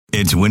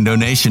It's Window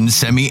Nation's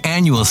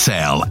semi-annual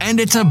sale, and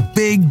it's a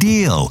big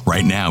deal.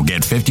 Right now,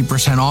 get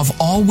 50% off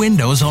all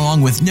windows along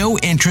with no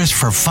interest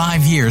for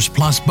 5 years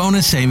plus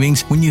bonus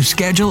savings when you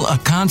schedule a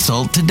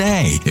consult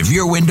today. If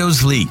your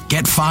windows leak,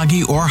 get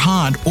foggy or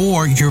hot,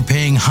 or you're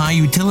paying high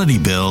utility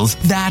bills,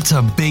 that's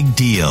a big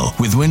deal.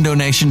 With Window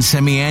Nation's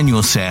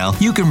semi-annual sale,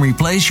 you can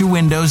replace your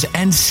windows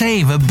and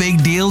save a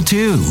big deal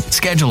too.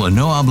 Schedule a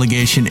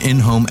no-obligation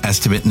in-home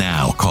estimate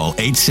now. Call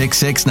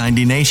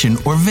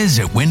 866-90NATION or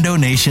visit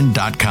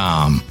windownation.com.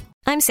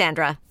 I'm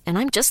Sandra, and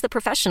I'm just the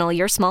professional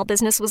your small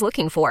business was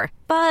looking for.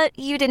 But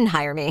you didn't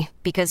hire me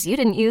because you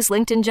didn't use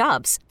LinkedIn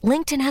Jobs.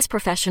 LinkedIn has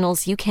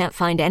professionals you can't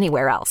find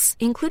anywhere else,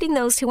 including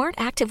those who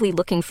aren't actively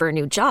looking for a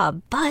new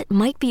job, but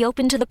might be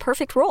open to the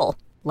perfect role,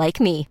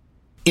 like me.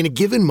 In a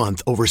given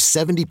month, over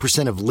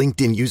 70% of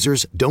LinkedIn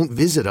users don't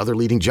visit other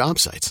leading job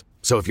sites.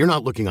 So if you're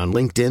not looking on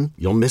LinkedIn,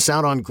 you'll miss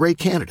out on great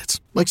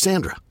candidates like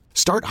Sandra.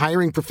 Start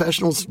hiring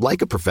professionals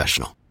like a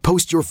professional.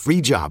 Post your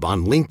free job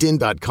on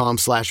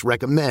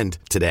linkedin.com/recommend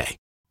today.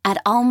 At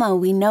Alma,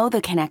 we know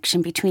the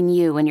connection between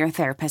you and your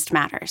therapist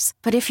matters.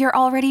 But if you're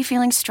already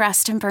feeling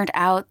stressed and burnt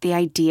out, the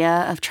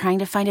idea of trying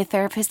to find a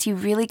therapist you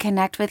really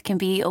connect with can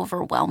be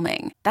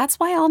overwhelming. That's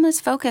why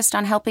Alma's focused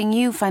on helping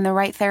you find the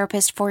right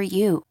therapist for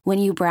you. When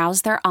you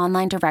browse their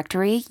online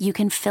directory, you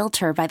can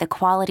filter by the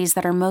qualities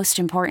that are most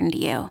important to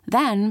you.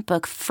 Then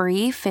book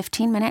free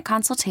 15-minute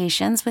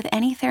consultations with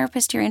any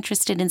therapist you're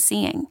interested in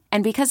seeing.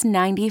 And because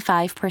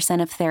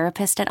 95% of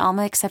therapists at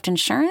Alma accept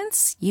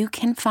insurance, you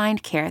can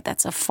find care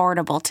that's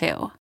affordable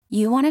too.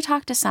 You want to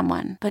talk to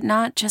someone, but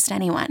not just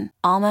anyone.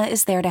 Alma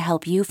is there to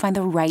help you find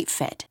the right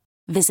fit.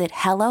 Visit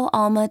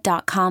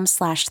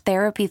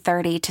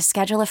helloalma.com/therapy30 to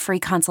schedule a free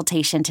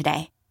consultation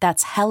today.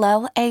 That's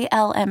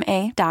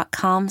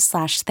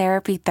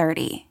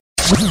helloalma.com/therapy30.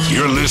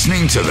 You're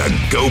listening to the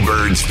Go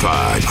Birds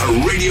Pod, a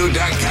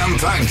radio.com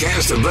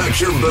podcast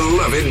about your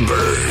beloved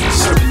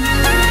birds.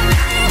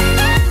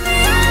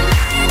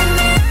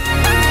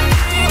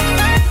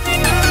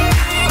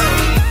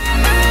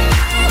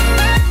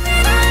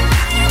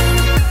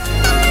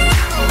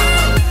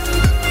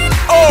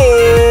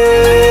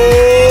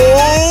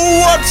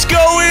 What's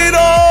going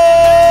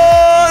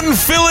on,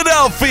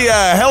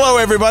 Philadelphia? Hello,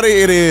 everybody.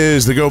 It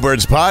is the Go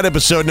Birds Pod,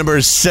 episode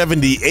number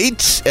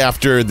 78,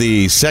 after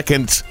the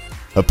second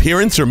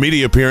appearance or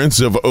media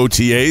appearance of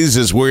OTAs,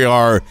 as we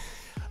are.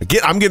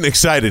 I'm getting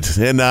excited,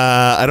 and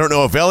I don't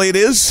know if Elliot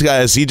is,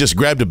 as he just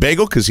grabbed a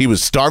bagel because he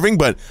was starving,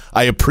 but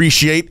I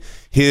appreciate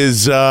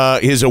his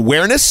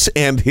awareness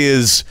and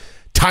his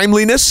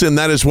timeliness, and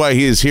that is why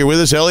he is here with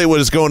us. Elliot,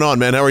 what is going on,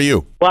 man? How are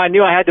you? Well, I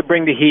knew I had to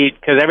bring the heat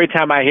because every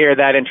time I hear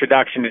that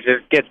introduction, it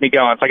just gets me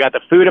going. So I got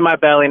the food in my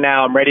belly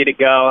now. I'm ready to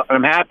go, and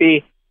I'm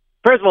happy.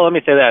 First of all, let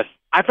me say this.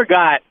 I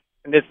forgot,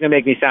 and this is going to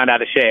make me sound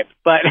out of shape,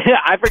 but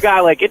I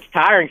forgot, it's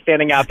tiring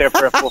standing out there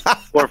for a full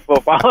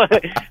football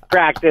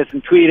practice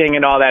and tweeting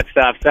and all that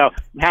stuff. So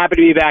I'm happy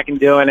to be back and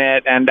doing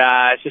it, and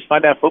it's just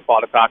fun to have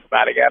football to talk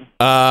about again.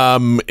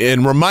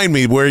 And remind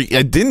me,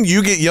 didn't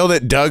you get yelled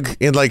at Doug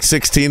in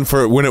 16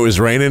 for when it was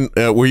raining?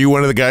 Were you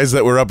one of the guys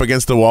that were up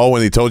against the wall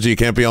when he told you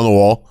can't be on the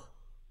wall?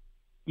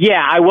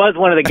 Yeah, I was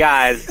one of the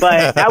guys,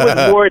 but that was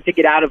more to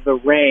get out of the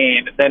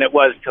rain than it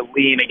was to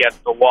lean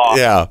against the wall.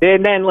 Yeah.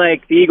 And then, the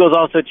Eagles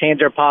also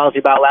changed their policy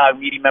about allowing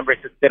media members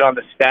to sit on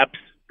the steps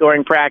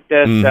during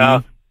practice. Mm-hmm.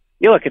 So,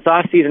 look, it's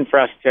off season for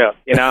us too.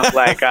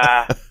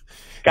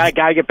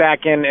 Gotta get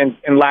back in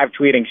live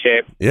tweeting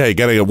shape. Yeah, you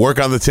got to work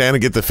on the tan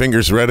and get the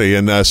fingers ready.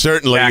 And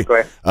certainly,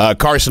 exactly.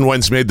 Carson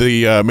Wentz made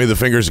the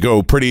fingers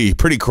go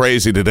pretty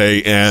crazy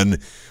today, and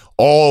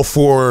all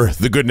for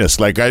the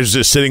goodness. I was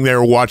just sitting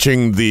there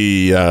watching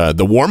the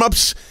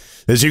warm-ups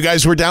as you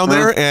guys were down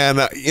there, and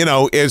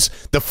is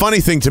the funny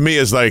thing to me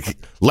is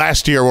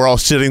last year we're all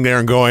sitting there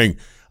and going,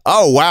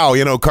 oh wow,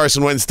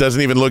 Carson Wentz doesn't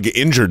even look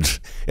injured,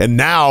 and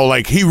now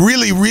he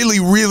really, really,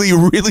 really,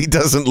 really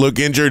doesn't look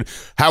injured.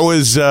 How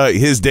was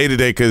his day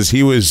today? Because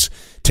he was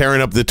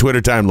tearing up the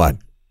Twitter timeline.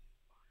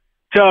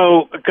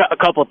 So a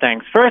couple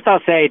things. First,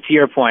 I'll say to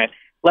your point,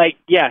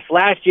 yes,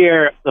 last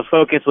year the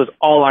focus was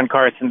all on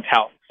Carson's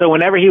health. So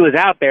whenever he was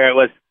out there, it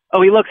was,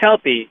 oh, he looks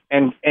healthy.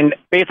 And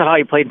based on how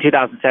he played in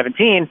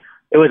 2017,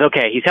 it was,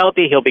 okay, he's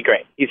healthy, he'll be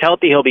great. He's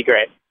healthy, he'll be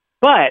great.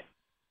 But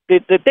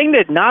the thing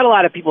that not a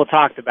lot of people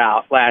talked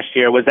about last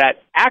year was that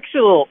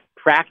actual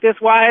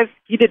practice-wise,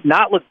 he did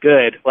not look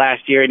good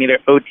last year in either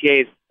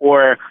OTAs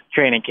or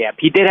training camp.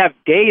 He did have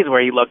days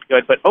where he looked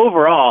good, but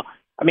overall,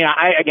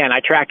 I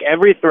track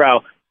every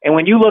throw. And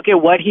when you look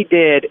at what he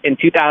did in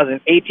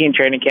 2018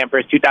 training camp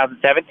versus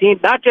 2017,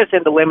 not just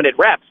in the limited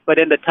reps, but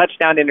in the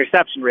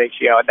touchdown-interception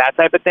ratio and that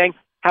type of thing,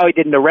 how he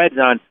did in the red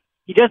zone,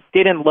 he just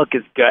didn't look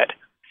as good.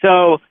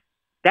 So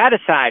that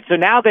aside, so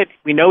now that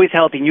we know he's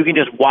healthy and you can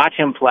just watch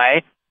him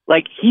play,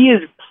 he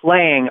is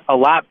playing a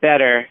lot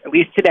better, at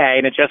least today,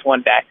 and it's just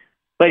one day.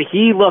 But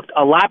he looked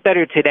a lot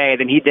better today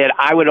than he did,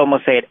 I would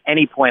almost say, at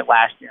any point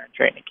last year in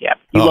training camp.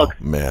 He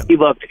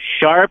looked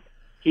sharp.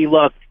 He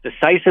looked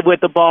decisive with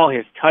the ball.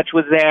 His touch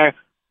was there.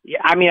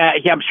 I'm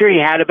sure he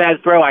had a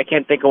bad throw. I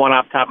can't think of one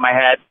off the top of my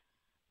head.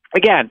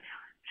 Again,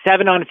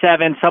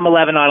 7-on-7, some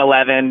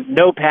 11-on-11,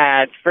 no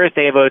pads,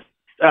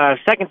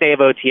 second day of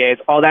OTAs,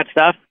 all that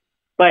stuff.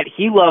 But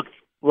he looked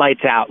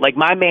lights out. Like,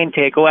 my main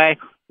takeaway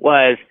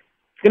was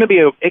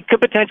it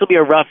could potentially be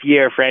a rough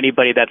year for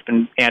anybody that's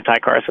been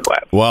anti-Carson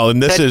Wentz. Well,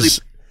 and this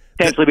is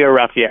potentially be a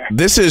rough year.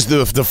 This is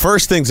the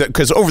first things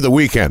because over the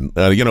weekend,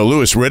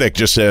 Louis Riddick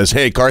just says,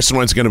 "Hey, Carson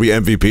Wentz is going to be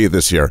MVP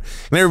this year,"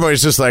 and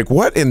everybody's just like,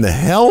 "What in the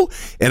hell?"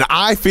 And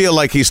I feel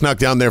like he snuck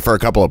down there for a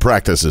couple of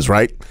practices,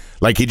 right?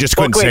 Like he just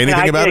couldn't say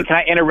anything about it. Can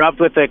I interrupt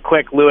with a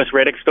quick Louis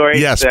Riddick story?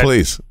 Yes,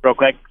 please. Real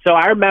quick. So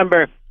I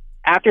remember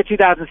after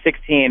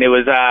 2016, it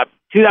was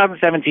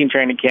 2017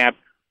 training camp.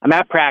 I'm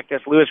at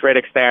practice. Louis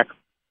Riddick's there.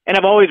 And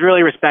I've always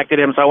really respected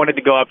him, so I wanted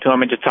to go up to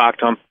him and just talk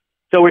to him.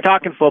 So we're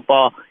talking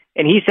football,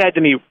 and he said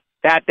to me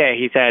that day,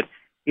 he said,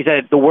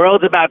 the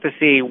world's about to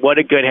see what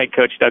a good head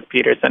coach Doug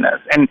Peterson is.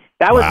 And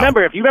that was,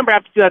 if you remember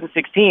after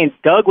 2016,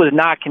 Doug was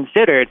not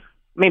considered,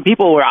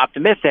 people were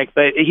optimistic,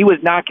 but he was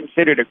not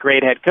considered a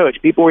great head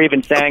coach. People were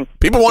even saying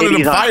people wanted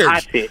him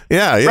fired.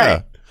 Yeah.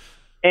 Right.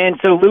 And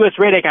so Louis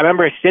Riddick, I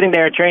remember sitting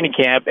there at training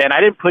camp, and I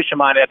didn't push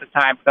him on it at the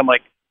time because I'm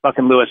like,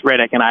 fucking Louis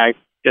Riddick, and I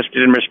just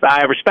didn't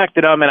I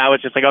respected him, and I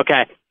was just like,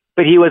 okay.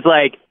 But he was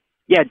like,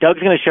 yeah, Doug's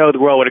going to show the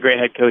world what a great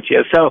head coach he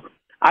is. So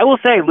I will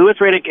say Louis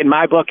Riddick, in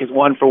my book, is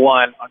 1 for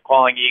 1 on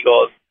calling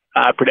Eagles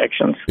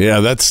predictions.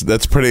 Yeah,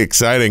 that's pretty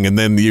exciting. And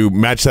then you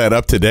match that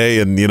up today,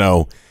 and,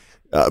 the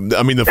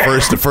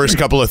first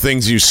couple of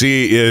things you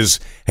see is,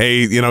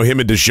 hey, him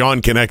and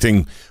Deshaun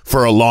connecting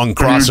for a long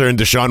crosser, and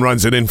Deshaun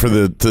runs it in for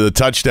the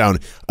touchdown.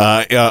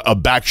 A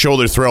back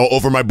shoulder throw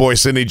over my boy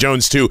Sidney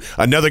Jones to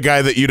another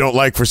guy that you don't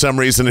like for some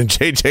reason, and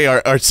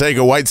JJ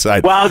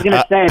Arcega-Whiteside. Well, I was going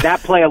to say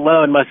that play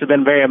alone must have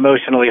been very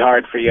emotionally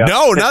hard for you.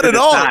 No, not at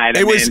all.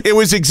 It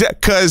was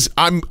exact because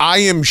I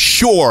am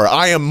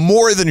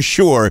more than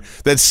sure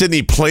that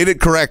Sidney played it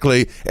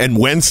correctly, and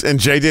Wentz and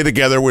JJ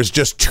together was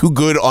just too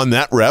good on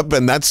that rep,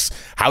 and that's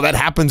how that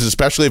happens,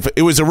 especially if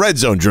it was a red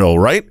zone drill,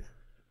 right?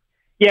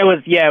 Yeah,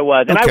 it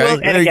was. And okay, I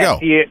will, and again,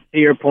 to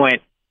your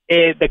point,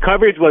 the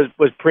coverage was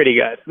pretty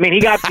good. He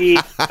got beat,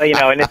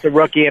 and it's a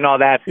rookie and all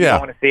that, so you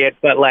don't want to see it.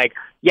 But,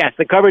 yes,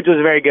 the coverage was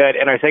very good,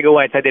 and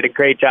Arcega-Whiteside did a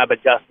great job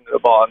adjusting the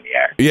ball in the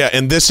air. Yeah,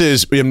 and this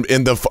is, in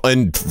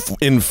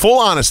full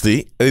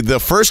honesty, the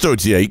first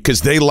OTA,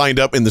 because they lined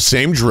up in the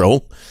same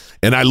drill,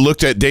 and I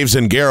looked at Dave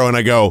Zangaro, and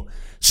I go,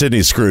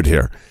 Sidney's screwed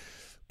here.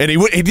 And he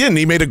didn't.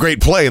 He made a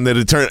great play, and then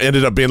it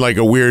ended up being like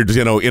a weird,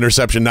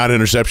 interception, not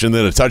interception,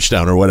 then a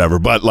touchdown or whatever.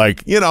 But,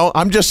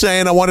 I'm just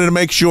saying I wanted to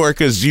make sure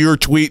because your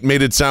tweet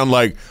made it sound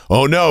like,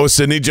 oh, no,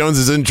 Sidney Jones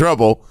is in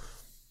trouble.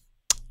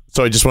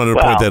 So I just wanted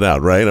to point that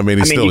out, right?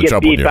 He's still in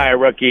trouble. You get beat by a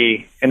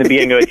rookie in the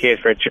beginning of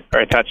OTAs for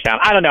a touchdown.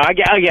 I don't know.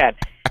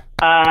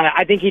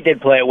 I think he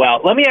did play it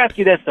well. Let me ask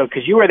you this, though,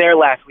 because you were there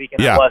last week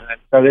and I wasn't.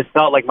 So this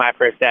felt like my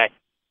first day.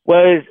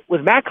 Was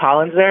Matt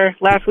Collins there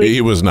last week? He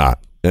was not.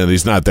 And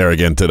he's not there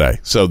again today.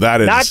 So that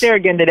is... Not there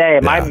again today.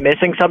 Am I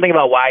missing something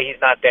about why he's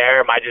not there?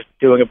 Am I just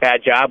doing a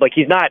bad job?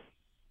 He's not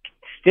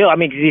still...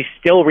 he's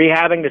still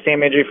rehabbing the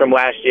same injury from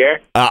last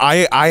year?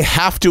 I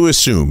have to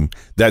assume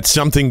that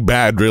something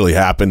bad really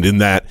happened in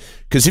that...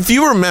 Because if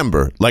you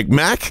remember,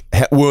 Mac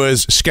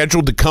was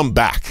scheduled to come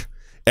back.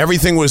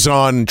 Everything was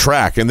on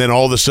track, and then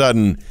all of a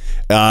sudden,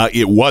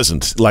 it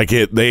wasn't.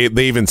 They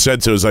even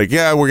said so. It was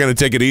we're going to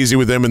take it easy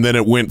with him, and then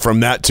it went from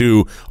that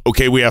to,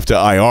 okay, we have to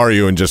IR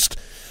you and just...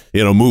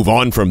 move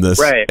on from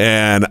this. Right.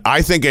 And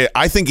I think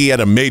he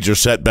had a major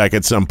setback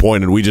at some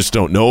point, and we just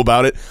don't know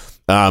about it.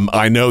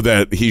 I know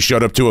that he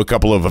showed up to a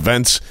couple of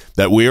events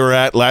that we were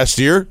at last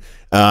year,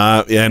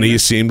 and he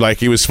seemed like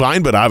he was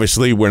fine, but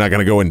obviously we're not going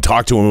to go and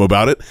talk to him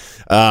about it.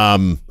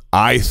 I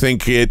just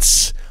think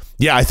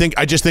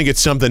it's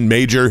something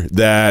major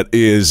that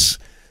is...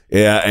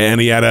 Yeah,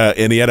 and he had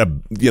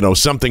a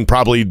something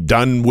probably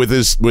done with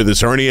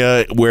his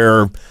hernia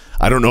where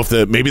I don't know if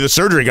maybe the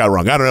surgery got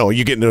wrong. I don't know.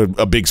 You get into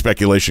a big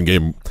speculation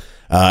game.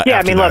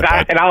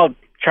 And I'll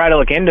try to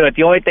look into it.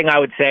 The only thing I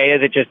would say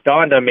is it just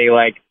dawned on me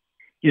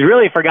he's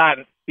really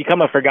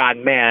become a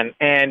forgotten man.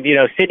 And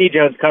Sidney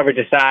Jones coverage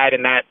aside,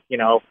 and that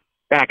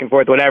back and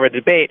forth whatever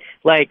debate,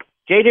 JJ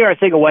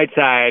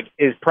Arcega-Whiteside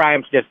is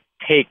primed to just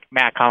take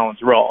Matt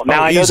Collins' role.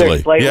 Now I know they're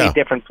slightly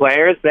different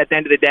players, but at the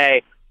end of the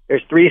day.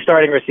 There's 3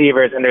 starting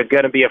receivers, and there's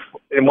going to be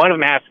and one of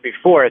them has to be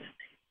fourth.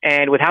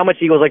 And with how much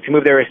Eagles like to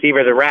move their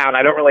receivers around,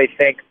 I don't really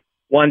think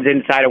one's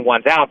inside and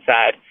one's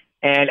outside.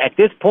 And at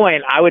this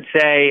point, I would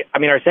say,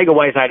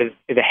 Arcega-Whiteside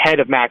is ahead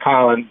of Matt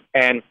Collins,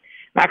 and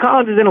Matt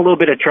Collins is in a little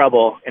bit of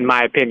trouble, in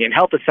my opinion.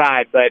 Health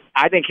aside, but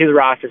I think his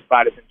roster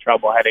spot is in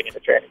trouble heading into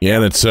training. Yeah,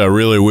 and it's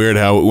really weird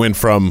how it went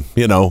from,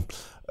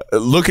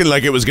 looking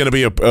like it was going to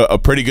be a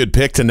pretty good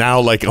pick to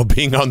now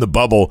being on the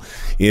bubble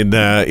in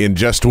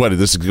just what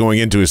this is going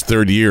into his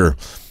third year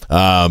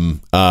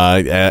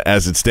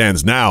as it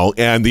stands now.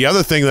 And the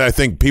other thing that I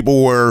think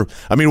people were,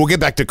 we'll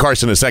get back to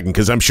Carson in a second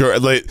because I'm sure.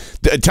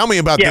 Tell me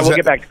about we'll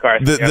get back to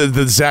Carson.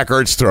 The Zach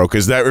Ertz throw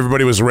because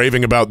everybody was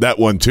raving about that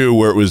one too,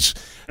 where it was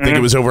I think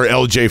it was over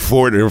LJ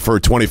Ford for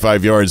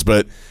 25 yards.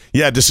 But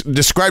yeah,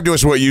 describe to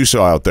us what you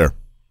saw out there.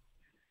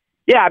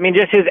 Yeah, I mean,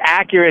 just his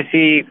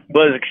accuracy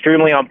was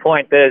extremely on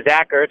point. The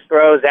Zach Ertz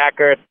throw, if I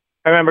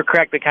remember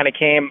correctly, kind of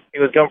it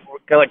was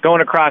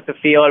going across the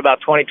field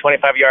about 20,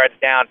 25 yards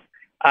down.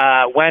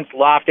 Wentz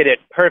lofted it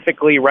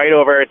perfectly right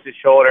over Ertz's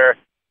shoulder,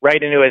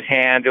 right into his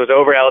hand. It was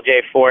over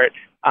LJ Fort.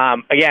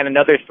 Again,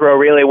 another throw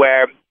really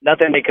where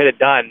nothing they could have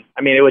done.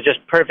 I mean, it was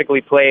just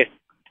perfectly placed.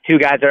 Two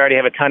guys that already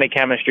have a ton of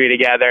chemistry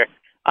together.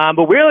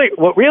 But really,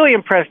 what really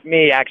impressed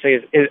me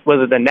actually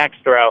was the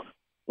next throw,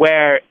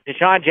 where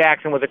Deshaun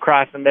Jackson was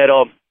across the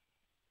middle,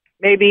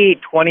 maybe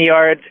 20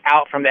 yards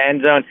out from the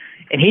end zone,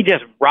 and he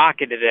just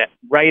rocketed it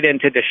right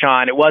into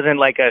Deshaun. It wasn't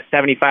like a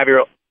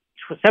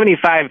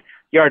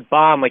 75-yard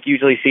bomb like you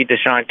usually see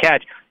Deshaun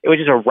catch. It was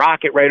just a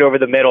rocket right over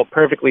the middle,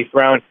 perfectly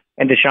thrown,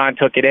 and Deshaun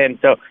took it in.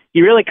 So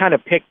he really kind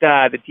of picked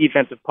the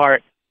defensive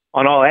part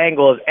on all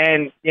angles.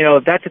 And,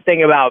 that's the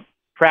thing about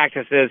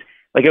practices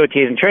like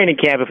OTAs and training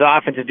camp. If the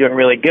offense is doing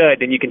really good,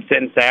 then you can sit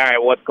and say, all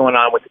right, what's going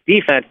on with the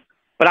defense?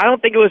 But I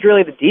don't think it was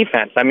really the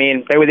defense. I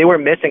mean, they were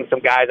missing some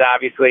guys,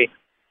 obviously,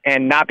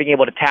 and not being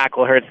able to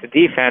tackle hurts the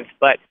defense.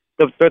 But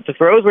the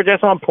throws were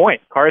just on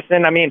point.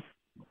 Carson, I mean,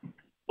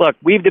 look,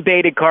 we've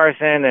debated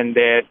Carson, and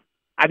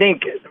I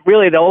think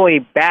really the only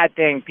bad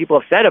thing people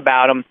have said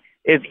about him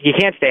is he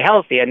can't stay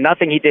healthy, and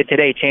nothing he did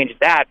today changed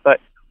that. But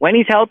when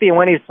he's healthy and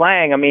when he's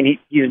playing, I mean,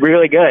 he's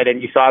really good,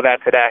 and you saw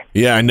that today.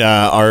 Yeah, and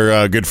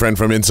our good friend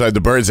from Inside the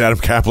Birds, Adam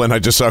Kaplan, I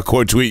just saw a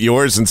quote tweet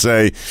yours and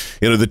say,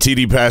 the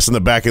TD pass in the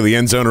back of the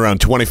end zone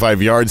around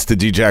 25 yards to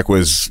D-Jack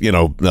was,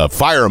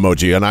 fire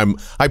emoji, and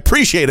I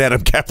appreciate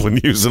Adam Kaplan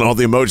using all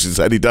the emojis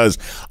that he does.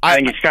 I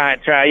think he's trying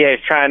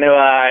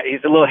to, he's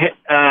a little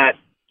hat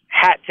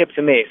tip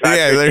to me, so I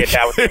appreciate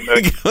that with the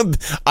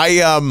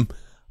emoji.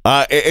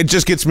 It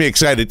just gets me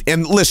excited.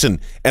 And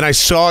listen, and I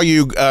saw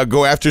you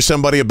go after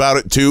somebody about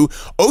it too.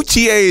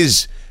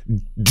 OTAs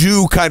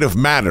do kind of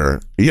matter.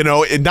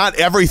 Not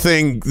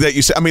everything that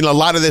you say. I mean, a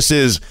lot of this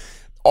is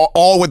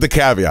all with the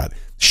caveat.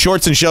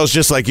 Shorts and shells,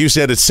 just like you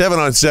said, it's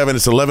 7-on-7,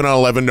 it's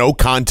 11-on-11, no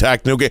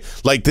contact, no game.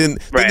 Like then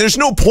there's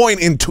no point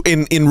in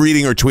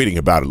reading or tweeting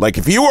about it. Like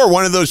if you are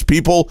one of those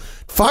people,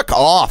 fuck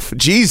off,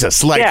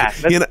 Jesus. Like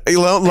then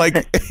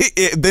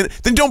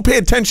don't pay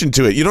attention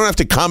to it. You don't have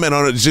to comment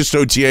on it. It's just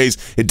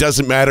OTAs. It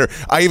doesn't matter.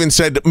 I even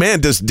said,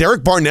 man, does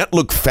Derek Barnett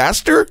look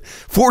faster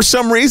for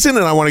some reason?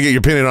 And I want to get your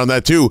opinion on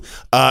that too.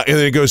 And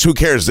then it goes, who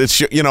cares? It's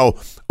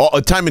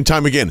time and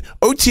time again.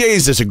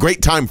 OTAs is a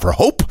great time for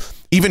hope.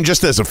 Even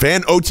just as a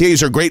fan,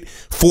 OTAs are great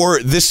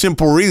for this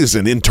simple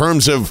reason. In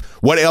terms of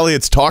what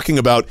Elliott's talking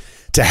about,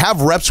 to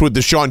have reps with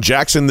Deshaun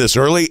Jackson this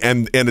early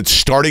and it's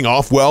starting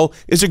off well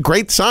is a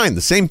great sign.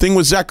 The same thing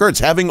with Zach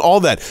Ertz, having all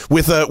that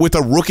with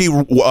a rookie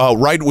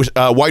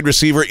wide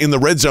receiver in the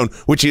red zone,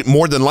 which it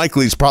more than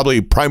likely is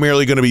probably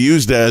primarily going to be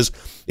used as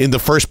in the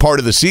first part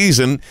of the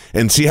season,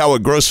 and see how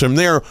it grows from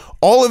there.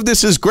 All of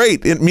this is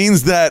great. It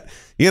means that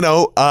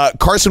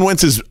Carson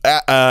Wentz's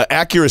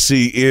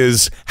accuracy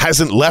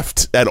hasn't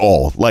left at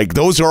all. Like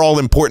those are all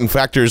important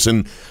factors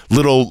and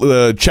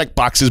little check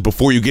boxes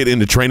before you get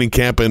into training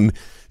camp, and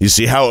you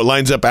see how it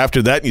lines up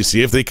after that, and you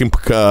see if they can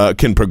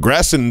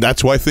progress, and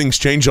that's why things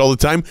change all the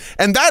time.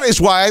 And that is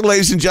why,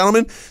 ladies and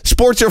gentlemen,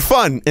 sports are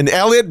fun. And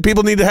Elliot,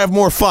 people need to have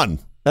more fun.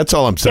 That's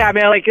all I'm saying. Yeah, I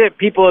mean, like the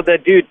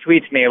dude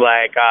tweets me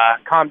like,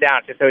 calm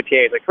down, it's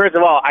OTAs. Like, first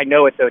of all, I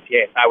know it's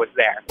OTAs. I was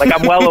there. Like,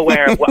 I'm well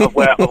aware of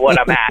what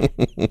I'm at.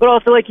 But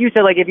also, like you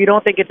said, like if you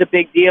don't think it's a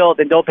big deal,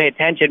 then don't pay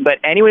attention. But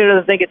anyone who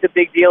doesn't think it's a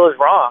big deal is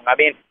wrong. I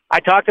mean,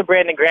 I talked to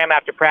Brandon Graham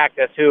after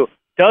practice, who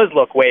does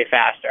look way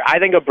faster. I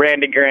think a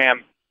Brandon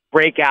Graham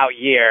breakout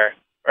year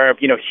or,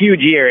 huge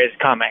year is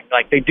coming.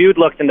 Like, the dude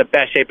looked in the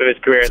best shape of his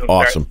career and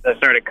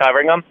started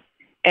covering him.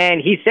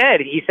 And he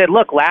said,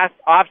 look, last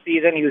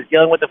offseason he was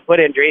dealing with a foot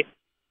injury.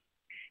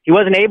 He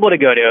wasn't able to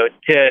go to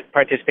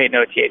participate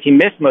in OTAs. He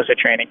missed most of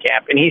training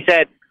camp. And he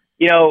said,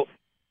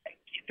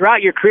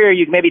 throughout your career,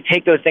 you maybe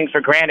take those things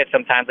for granted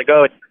sometimes. Like,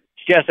 oh, it's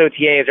just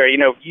OTAs or,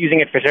 using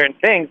it for certain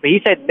things. But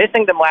he said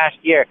missing them last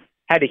year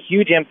had a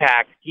huge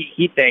impact,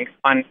 he thinks,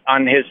 on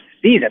his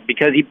season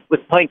because he was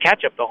playing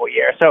catch-up the whole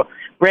year. So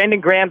Brandon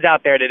Graham's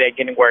out there today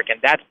getting work, and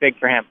that's big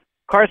for him.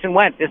 Carson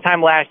Wentz, this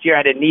time last year,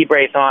 had a knee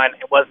brace on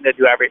and wasn't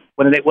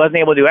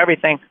able to do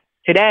everything.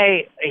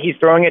 Today, he's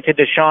throwing it to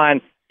Deshaun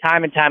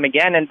time and time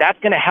again, and that's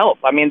going to help.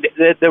 I mean,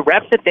 the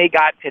reps that they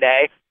got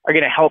today are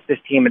going to help this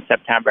team in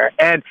September.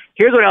 And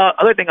here's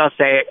other thing I'll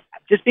say.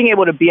 Just being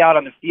able to be out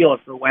on the field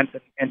for Wentz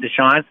and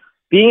Deshaun,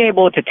 being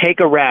able to take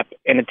a rep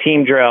in a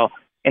team drill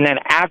and then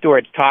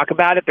afterwards talk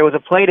about it. There was a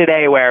play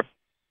today where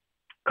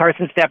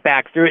Carson stepped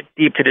back, threw it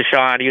deep to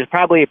Deshaun. He was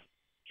probably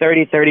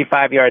 30,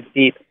 35 yards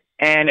deep,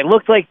 and it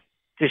looked like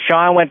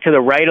Deshaun went to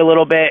the right a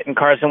little bit, and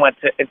Carson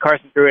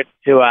threw it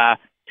to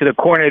the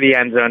corner of the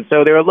end zone.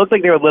 So it looked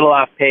like they were a little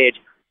off page.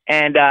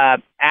 And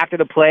after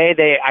the play,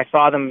 I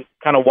saw them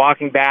kind of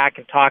walking back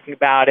and talking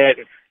about it,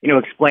 and,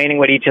 explaining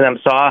what each of them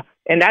saw.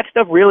 And that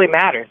stuff really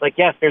matters. Like,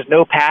 yes, there's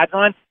no pads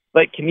on,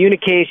 but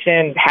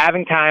communication,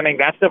 having timing,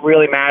 that stuff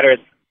really matters.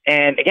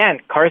 And again,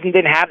 Carson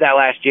didn't have that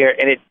last year,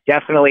 and it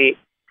definitely,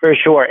 for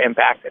sure,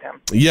 impacted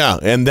him. Yeah,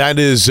 and that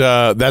is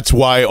that's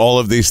why all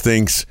of these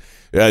things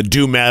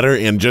do matter,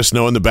 and just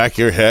know in the back of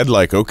your head,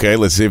 like, okay,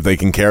 let's see if they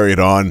can carry it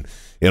on,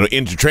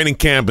 into training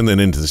camp and then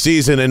into the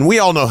season. And we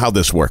all know how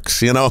this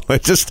works,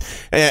 just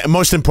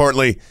most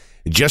importantly,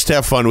 just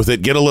have fun with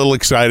it, get a little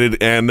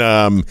excited.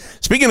 And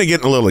speaking of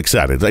getting a little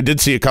excited, I did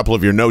see a couple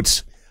of your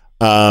notes.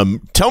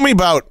 Tell me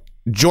about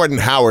Jordan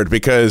Howard,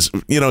 because,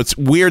 it's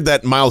weird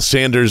that Miles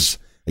Sanders,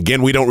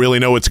 again, we don't really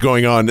know what's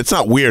going on. It's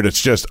not weird.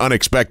 It's just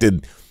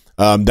unexpected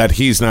that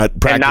he's not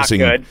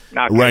practicing.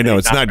 Not good. Right, no,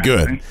 it's not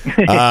good.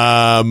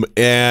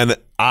 And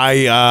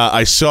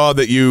I saw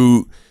that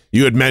you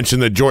had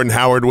mentioned that Jordan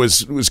Howard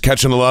was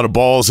catching a lot of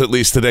balls, at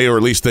least today, or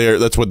at least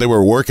that's what they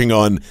were working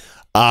on.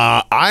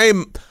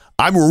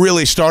 I'm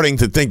really starting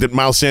to think that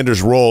Miles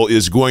Sanders' role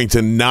is going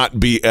to not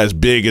be as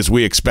big as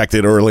we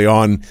expected early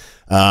on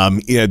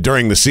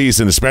during the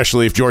season,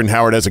 especially if Jordan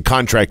Howard has a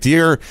contract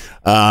year.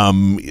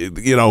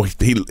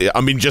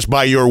 Just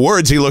by your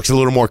words, he looks a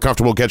little more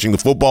comfortable catching the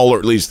football, or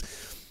at least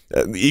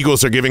the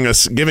Eagles are giving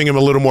him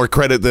a little more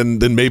credit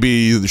than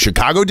maybe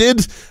Chicago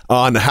did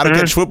on how to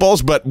catch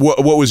footballs. But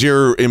what was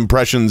your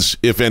impressions,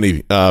 if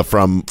any,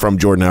 from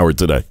Jordan Howard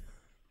today?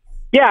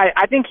 Yeah,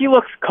 I think he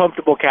looks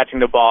comfortable catching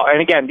the ball.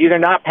 And again, these are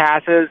not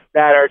passes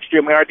that are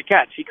extremely hard to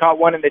catch. He caught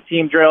one in the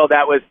team drill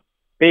that was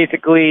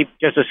basically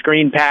just a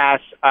screen pass.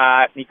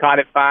 He caught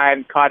it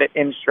fine, caught it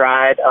in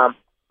stride.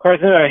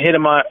 Carson hit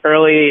him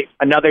early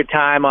another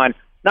time on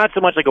not so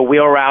much like a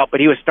wheel route, but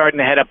he was starting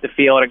to head up the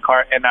field, and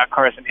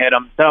Carson hit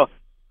him. So,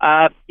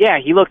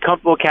 he looked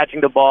comfortable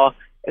catching the ball.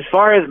 As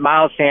far as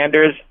Miles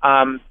Sanders,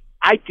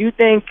 I do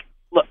think,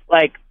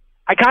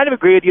 I kind of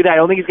agree with you that I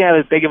don't think he's going to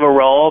have as big of a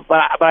role, but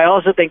I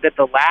also think that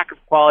the lack of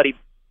quality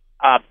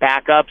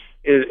backups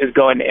is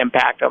going to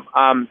impact him.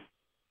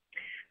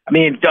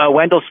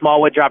 Wendell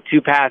Smallwood dropped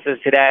 2 passes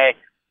today.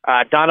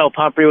 Donald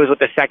Pumphrey was with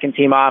the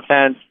second-team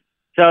offense.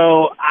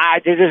 So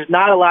there's just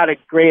not a lot of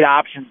great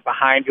options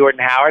behind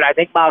Jordan Howard. I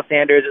think Miles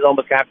Sanders is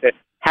almost going to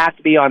have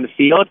to be on the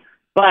field.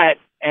 But,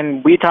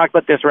 and we talked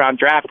about this around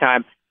draft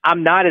time,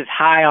 I'm not as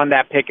high on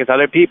that pick as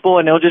other people,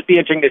 and it'll just be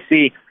interesting to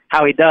see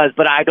how he does.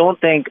 But I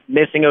don't think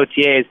missing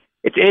OTAs,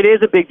 it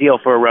is a big deal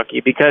for a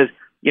rookie because,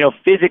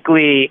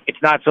 physically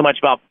it's not so much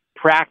about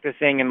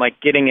practicing and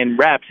getting in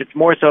reps. It's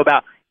more so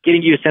about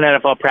getting used to an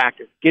NFL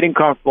practice, getting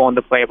comfortable in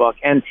the playbook.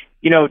 And,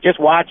 just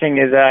watching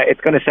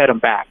it's going to set him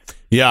back.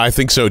 Yeah, I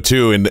think so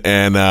too. And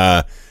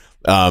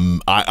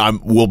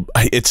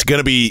it's going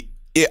to be,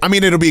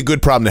 it'll be a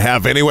good problem to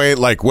have anyway.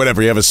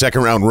 Whatever, you have a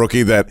second round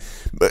rookie that,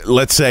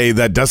 let's say,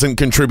 that doesn't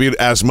contribute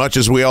as much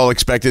as we all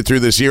expected through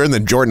this year, and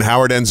then Jordan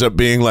Howard ends up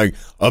being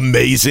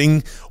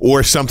amazing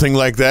or something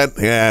like that.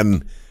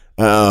 And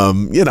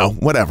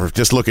whatever.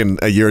 Just looking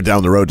a year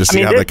down the road to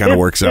see how that kind of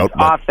works out.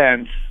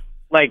 Offense,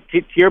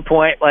 to your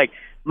point,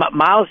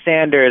 Miles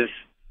Sanders.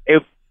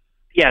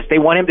 Yes, they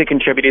want him to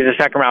contribute. He's a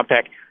second round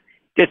pick.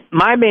 Just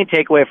my main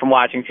takeaway from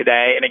watching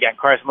today, and again,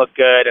 Carson looked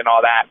good and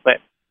all that,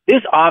 but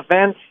this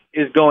offense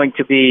is going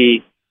to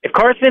be, if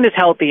Carson is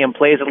healthy and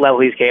plays at the level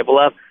he's capable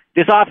of,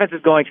 this offense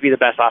is going to be the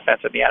best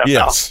offense in the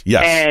NFL.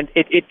 Yes. And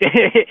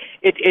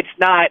it's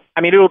not,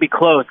 it'll be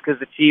close because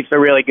the Chiefs are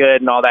really good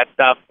and all that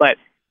stuff, but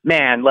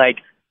man,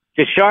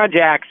 Deshaun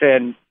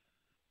Jackson,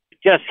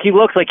 he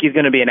looks like he's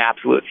going to be an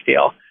absolute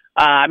steal.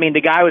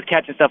 The guy was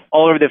catching stuff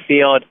all over the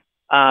field.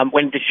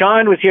 When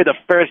Deshaun was here the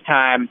first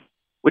time,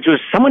 which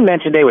was, someone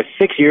mentioned it was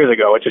 6 years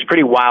ago, which is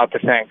pretty wild to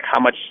think how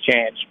much has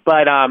changed.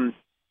 But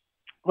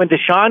when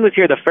Deshaun was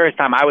here the first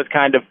time, I was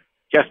kind of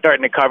just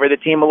starting to cover the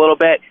team a little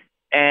bit.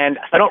 And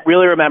I don't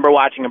really remember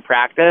watching him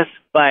practice,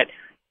 but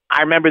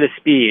I remember the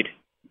speed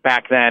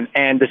back then,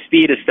 and the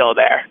speed is still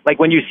there.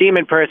 When you see him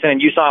in person, and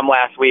you saw him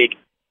last week,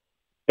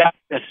 that's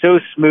so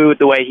smooth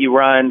the way he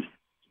runs.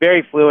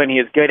 Very fluent. He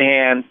has good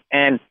hands.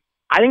 And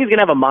I think he's going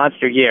to have a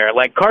monster year.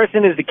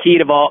 Carson is the key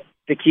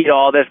to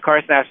all this.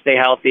 Carson has to stay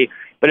healthy.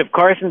 But if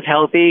Carson's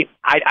healthy,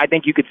 I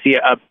think you could see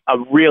a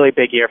really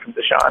big year from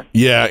Deshaun.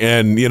 Yeah,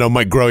 and,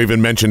 Mike Groh even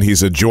mentioned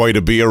he's a joy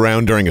to be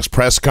around during his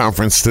press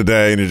conference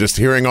today, and you're just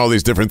hearing all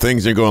these different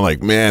things, and you're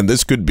going man,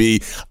 this could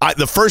be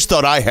the first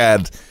thought I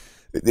had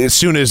as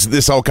soon as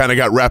this all kind of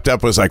got wrapped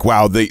up was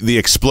wow, the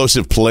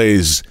explosive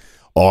plays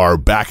are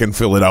back in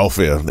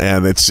Philadelphia,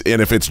 and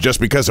if it's just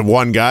because of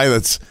one guy,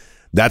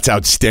 that's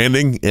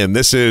outstanding. And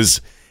this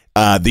is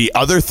the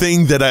other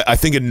thing that I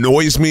think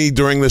annoys me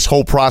during this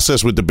whole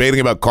process with debating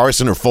about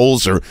Carson or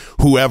Foles or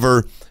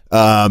whoever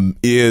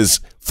is,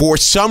 for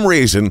some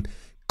reason,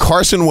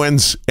 Carson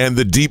Wentz and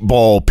the deep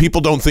ball,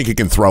 people don't think he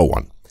can throw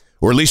one,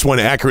 or at least one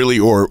accurately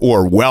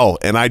or well.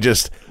 And I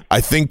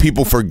think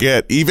people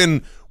forget,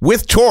 even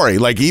with Torrey,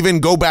 even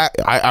go back.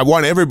 I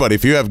want everybody,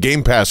 if you have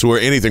Game Pass or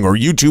anything, or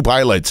YouTube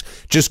highlights,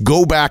 just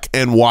go back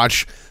and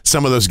watch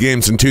some of those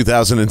games in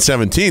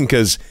 2017,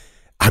 because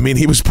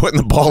he was putting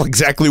the ball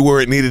exactly where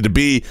it needed to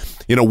be,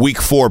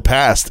 week 4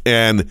 past.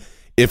 And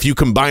if you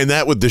combine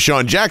that with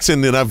Deshaun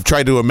Jackson, and I've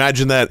tried to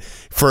imagine that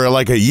for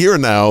a year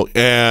now,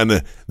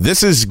 and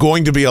this is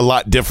going to be a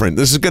lot different.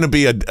 This is going to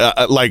be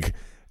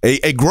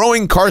a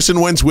growing Carson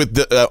Wentz with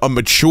a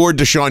mature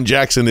Deshaun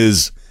Jackson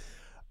is,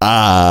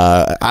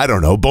 I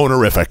don't know,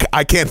 bonerific.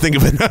 I can't think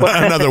of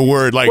another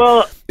word. Like,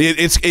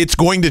 it's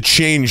going to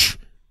change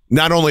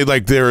not only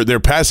like their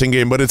passing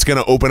game, but it's going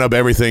to open up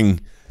everything,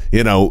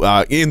 in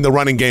the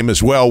running game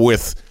as well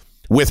with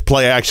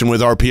play action,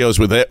 with RPOs,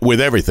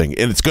 with everything.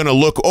 And it's going to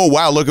look, oh,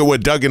 wow, look at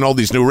what dug in all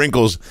these new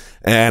wrinkles.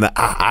 And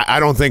I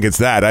don't think it's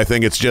that. I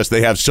think it's just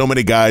they have so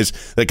many guys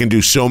that can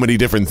do so many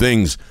different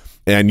things,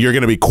 and you're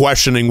going to be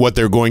questioning what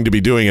they're going to be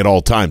doing at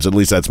all times. At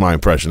least that's my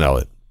impression,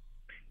 Elliot.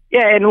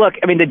 Yeah, and look,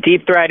 I mean, the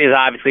deep threat is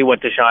obviously what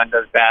Deshaun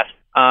does best.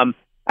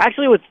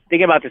 Actually, was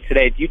thinking about this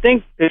today. Do you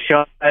think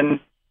Deshaun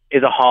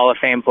is a Hall of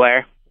Fame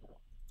player?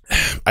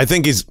 I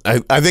think he's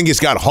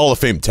got Hall of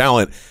Fame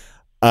talent.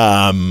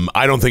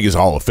 I don't think he's a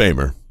Hall of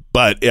Famer,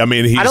 but I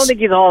mean, I don't think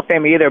he's a Hall of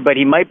Fame either. But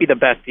he might be the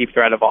best deep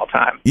threat of all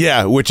time.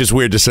 Yeah, which is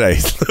weird to say.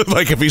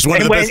 Like if he's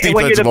one of the best deep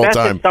threats of all time. When you're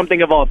the best at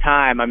something of all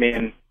time, I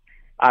mean,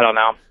 I don't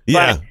know.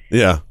 Yeah,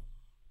 yeah.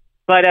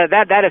 But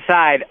that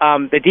aside,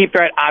 the deep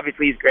threat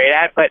obviously he's great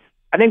at, but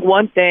I think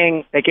one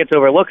thing that gets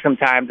overlooked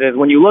sometimes is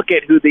when you look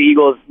at who the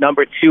Eagles'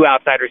 number 2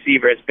 outside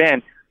receiver has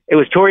been, it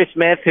was Torrey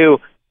Smith, who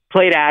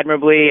played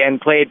admirably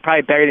and played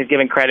probably better than he's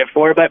given credit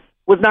for, but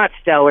was not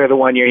stellar the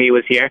 1 year he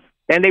was here.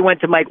 Then they went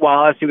to Mike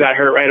Wallace, who got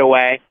hurt right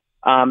away,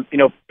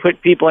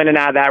 put people in and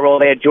out of that role.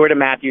 They had Jordan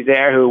Matthews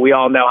there, who we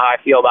all know how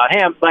I feel about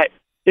him, but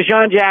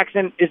Deshaun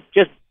Jackson is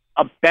just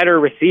a better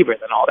receiver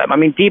than all of them. I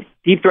mean,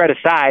 deep threat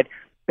aside,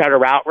 better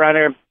route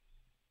runner,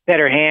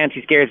 better hands.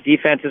 He scares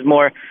defenses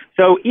more.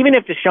 So even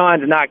if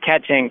Deshaun's not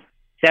catching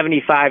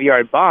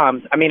 75-yard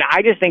bombs, I mean,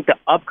 I just think the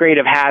upgrade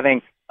of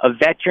having a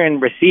veteran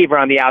receiver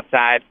on the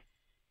outside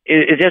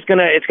is just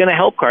it's gonna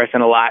help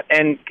Carson a lot.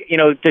 And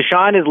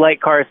Deshaun is like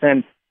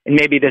Carson, and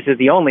maybe this is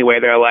the only way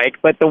they're alike,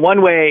 but the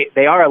one way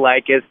they are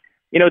alike is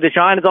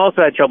Deshaun has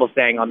also had trouble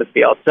staying on the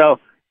field. So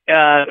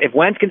if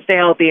Wentz can stay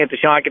healthy and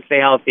Deshaun can stay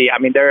healthy, I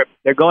mean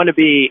they're going to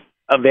be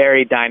a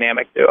very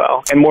dynamic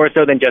duo, and more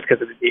so than just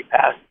because of the deep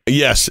pass.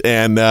 Yes,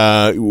 and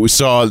we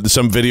saw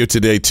some video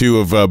today, too,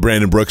 of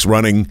Brandon Brooks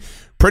running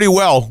pretty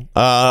well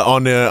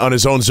on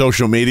his own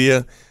social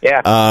media.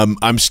 Yeah.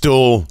 I'm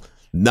still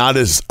not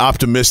as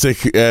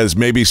optimistic as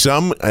maybe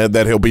some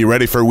that he'll be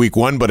ready for week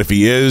 1, but if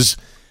he is,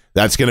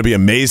 that's going to be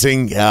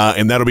amazing,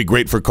 and that'll be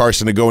great for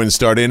Carson to go in and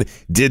start in.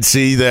 Did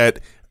see that,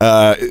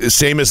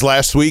 same as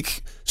last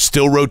week,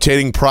 still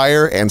rotating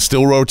Pryor and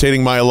still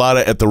rotating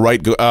Mailata at the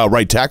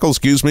right tackle.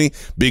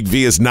 Big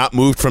V has not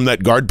moved from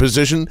that guard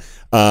position.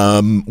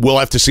 We'll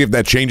have to see if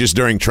that changes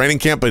during training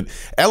camp. But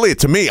Elliot,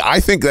 to me, I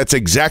think that's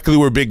exactly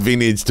where Big V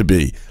needs to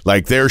be.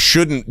 Like there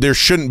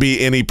shouldn't be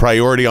any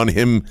priority on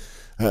him,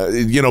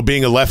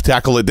 being a left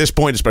tackle at this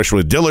point, especially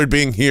with Dillard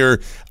being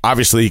here.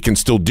 Obviously, he can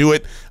still do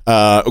it,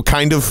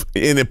 kind of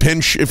in a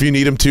pinch if you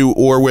need him to,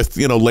 or with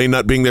Lane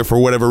not being there for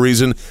whatever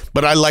reason.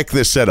 But I like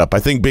this setup. I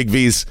think Big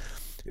V's.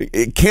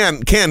 It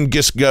can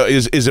just go,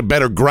 is a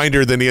better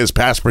grinder than he is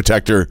pass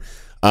protector.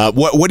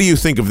 What do you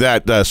think of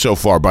that so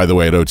far, by the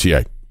way, at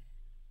OTA?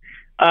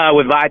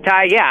 With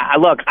Vaitai, yeah.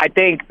 Look, I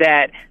think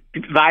that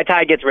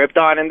Vaitai gets ripped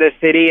on in this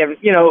city, and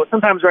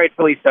sometimes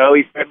rightfully so.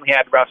 He's certainly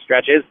had rough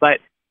stretches, but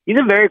he's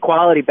a very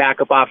quality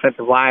backup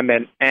offensive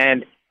lineman.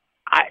 And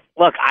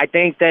I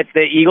think that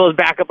the Eagles'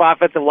 backup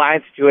offensive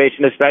line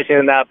situation, especially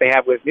in that they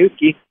have with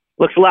Wisniewski,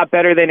 looks a lot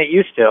better than it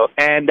used to.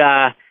 And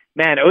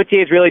man,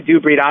 OTAs really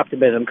do breed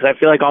optimism because I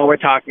feel like all we're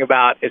talking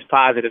about is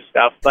positive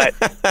stuff. But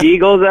the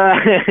Eagles.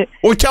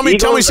 Well, tell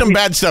me some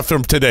bad stuff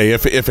from today,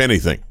 if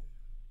anything.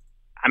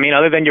 I mean,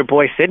 other than your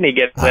boy Sidney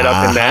gets lit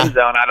up in the end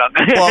zone, I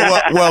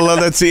don't know. well,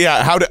 let's see.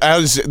 Yeah,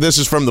 this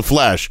is from the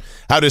Flash.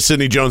 How does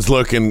Sidney Jones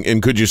look,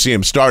 and could you see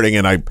him starting?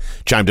 And I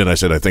chimed in. I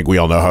said, I think we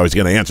all know how he's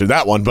going to answer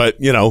that one. But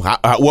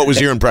what was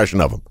your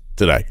impression of him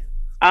today?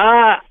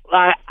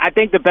 I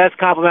think the best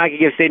compliment I could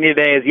give Sidney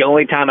today is the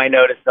only time I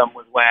noticed him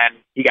was when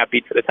he got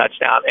beat for the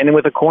touchdown. And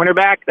with a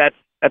cornerback,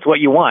 that's what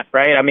you want,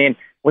 right? I mean,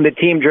 when the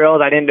team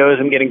drills, I didn't notice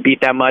him getting beat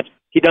that much.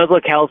 He does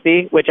look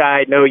healthy, which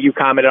I know you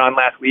commented on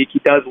last week. He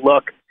does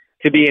look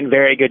to be in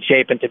very good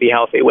shape and to be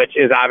healthy, which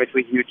is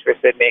obviously huge for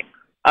Sidney.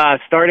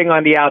 Starting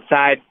on the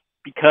outside,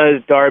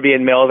 because Darby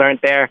and Mills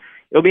aren't there,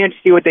 it'll be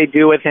interesting to see what they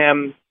do with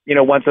him,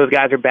 once those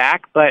guys are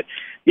back. But,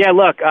 yeah,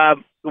 look,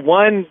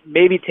 one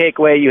maybe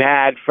takeaway you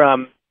had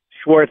from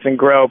Schwartz and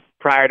Groh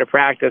prior to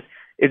practice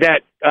is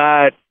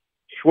that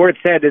Schwartz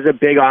said there's a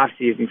big off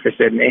season for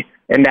Sidney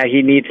and that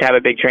he needs to have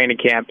a big training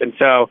camp. And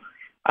so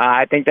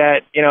I think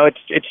that,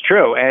 it's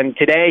true. And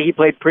today he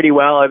played pretty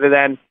well other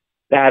than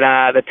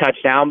that the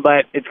touchdown,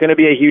 but it's going to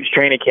be a huge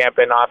training camp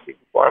and off season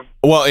for him.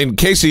 Well, and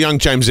Casey Young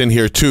chimes in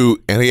here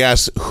too, and he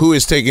asks who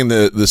is taking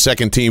the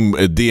second team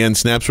DN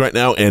snaps right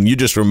now, and you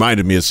just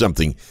reminded me of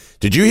something.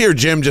 Did you hear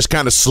Jim just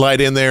kind of slide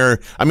in there?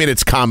 I mean,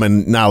 it's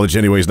common knowledge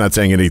anyway. He's not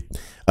saying any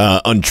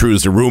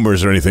untruths or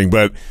rumors or anything,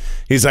 but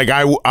he's like,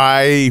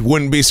 I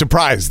wouldn't be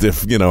surprised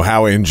if,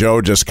 Howie and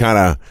Joe just kind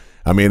of,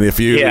 I mean, if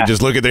you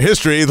just look at the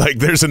history, like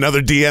there's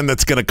another DN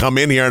that's going to come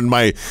in here, and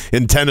my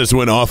antennas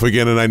went off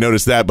again, and I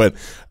noticed that. But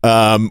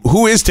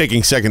who is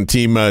taking second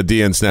team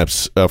DN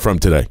snaps from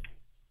today?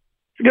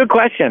 a good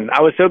question.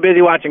 I was so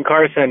busy watching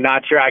Carson,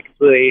 not sure I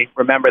completely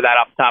remember that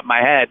off the top of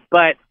my head.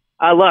 But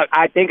look,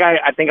 I think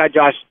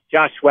Josh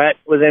Sweat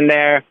was in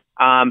there.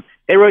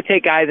 They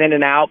rotate guys in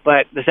and out,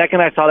 but the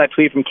second I saw that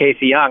tweet from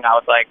Casey Young, I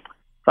was like,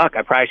 fuck,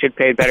 I probably should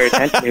pay better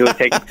attention to who was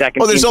taking second.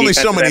 Well, there's only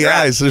so many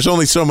eyes. There's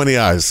only so many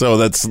eyes. So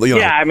that's,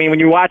 Yeah, I mean, when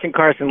you're watching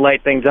Carson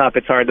light things up,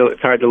 it's hard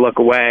to look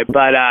away.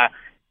 But I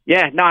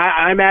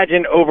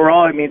imagine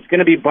overall, I mean, it's going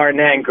to be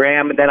Barnett and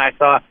Graham, and then I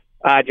saw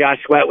Josh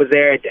Sweat was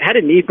there. He had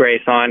a knee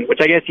brace on, which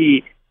I guess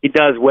he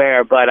does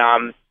wear, but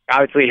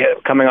obviously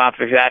coming off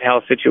of that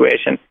health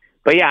situation.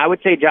 But yeah, I would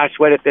say Josh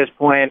Sweat at this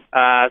point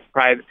is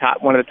probably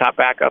one of the top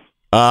backups.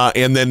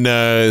 And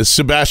then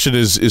Sebastian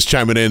is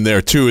chiming in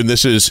there too, and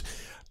this is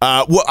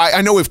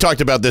I know we've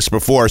talked about this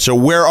before. So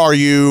where are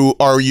you?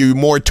 Are you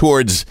more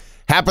towards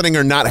happening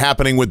or not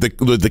happening with the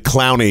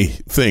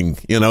Clowney thing?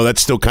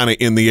 That's still kind of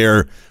in the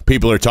air.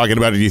 People are talking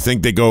about it. Do you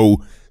think they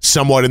go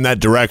somewhat in that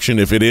direction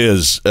if it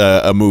is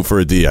a move for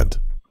a D end?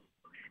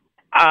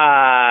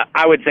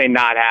 I would say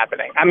not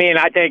happening. I mean,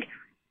 I think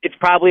it's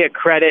probably a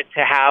credit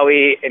to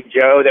Howie and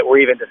Joe that we're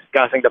even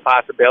discussing the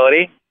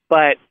possibility,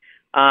 but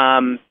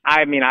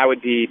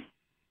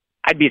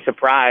I'd be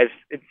surprised.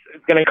 It's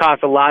going to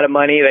cost a lot of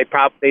money. They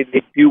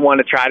do want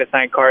to try to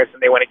sign Carson.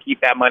 They want to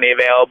keep that money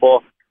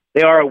available.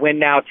 They are a win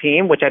now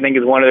team, which I think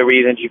is one of the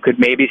reasons you could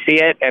maybe see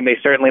it, and they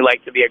certainly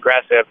like to be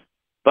aggressive.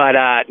 But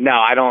no,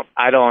 I don't.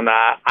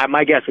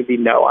 My guess would be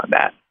no on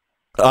that.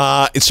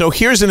 So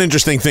here's an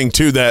interesting thing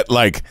too that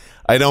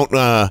I don't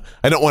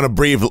want to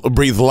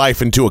breathe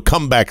life into a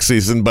comeback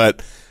season,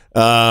 but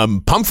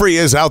Pumphrey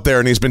is out there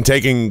and he's been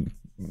taking.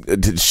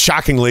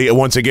 Shockingly,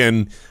 once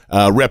again,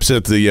 reps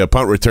at the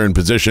punt return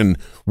position.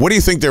 What do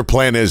you think their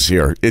plan is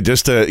here?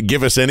 Just to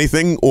give us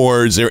anything,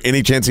 or is there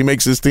any chance he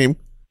makes this team?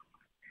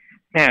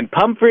 Man,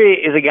 Pumphrey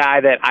is a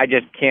guy that I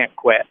just can't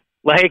quit.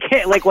 Like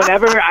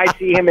whenever I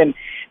see him in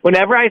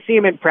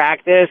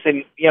practice,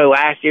 and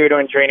last year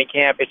during training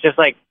camp, it's just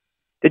like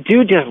the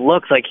dude just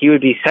looks like he would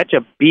be such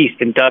a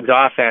beast in Doug's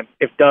offense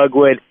if Doug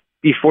would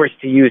be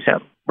forced to use him,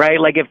 right?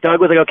 Like if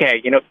Doug was like,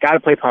 okay, got to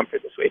play Pumphrey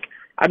this week.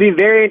 I'd be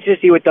very interested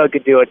to see what Doug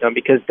could do with him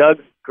because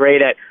Doug's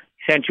great at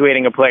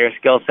accentuating a player's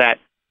skill set.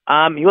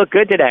 He looked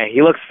good today.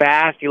 He looks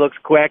fast. He looks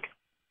quick.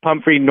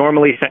 Pumphrey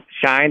normally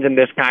shines in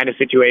this kind of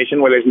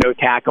situation where there's no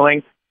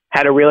tackling.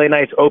 Had a really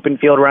nice open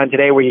field run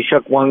today where he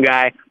shook one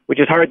guy, which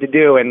is hard to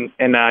do in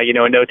a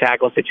no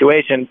tackle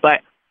situation.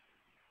 But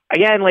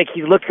again,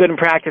 he's looked good in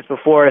practice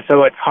before,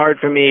 so it's hard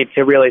for me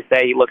to really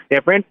say he looks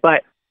different.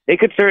 But they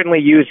could certainly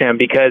use him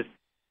because,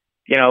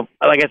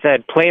 like I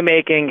said,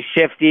 playmaking,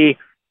 shifty.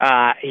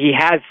 He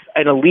has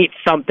an elite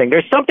something.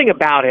 There's something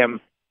about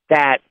him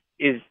that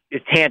is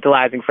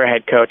tantalizing for a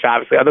head coach,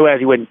 obviously. Otherwise,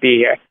 he wouldn't be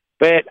here.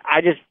 But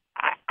I'm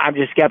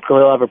just skeptical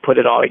he'll ever put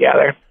it all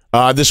together.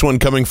 This one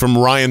coming from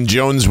Ryan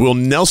Jones. Will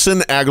Nelson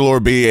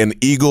Agholor be an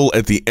Eagle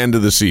at the end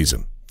of the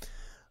season?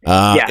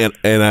 Yeah.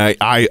 And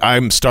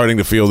I'm starting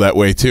to feel that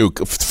way, too.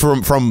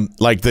 From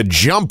the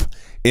jump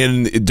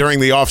during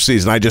the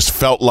offseason, I just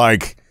felt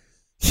like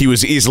he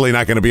was easily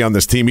not going to be on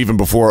this team even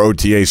before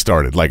OTA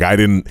started. I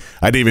didn't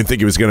even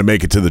think he was going to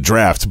make it to the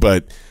draft.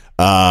 But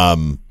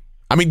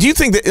do you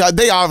think that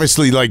they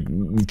obviously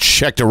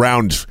checked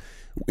around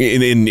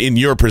in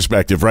your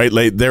perspective, right?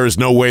 There is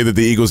no way that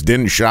the Eagles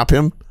didn't shop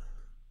him.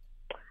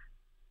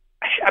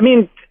 I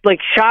mean,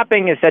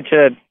 shopping is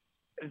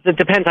it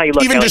depends how you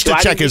look even at it. Just to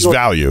check his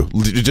value,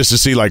 just to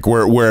see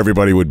where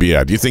everybody would be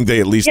at. Do you think they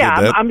at least did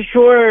that? I'm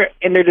sure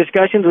in their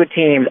discussions with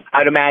teams,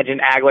 I'd imagine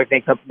Agholor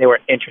thinks something they were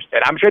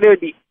interested. I'm sure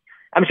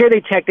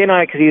they checked in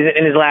on it because he's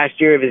in his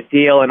last year of his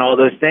deal and all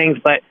those things.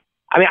 But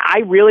I mean,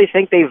 I really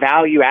think they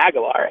value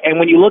Agholor. And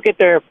when you look at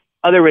their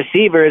other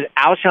receivers,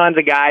 Alshon's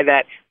a guy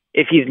that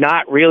if he's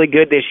not really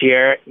good this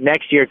year,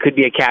 next year could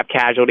be a cap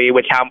casualty,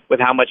 with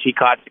how much he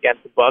costs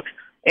against the books.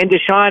 And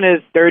Deshaun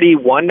is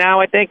 31 now,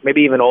 I think,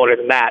 maybe even older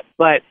than that.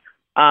 But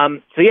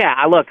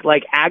Agholor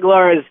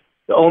is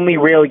the only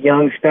real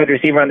young stud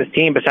receiver on this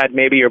team besides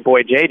maybe your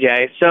boy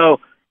JJ.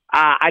 So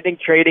I think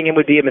trading him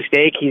would be a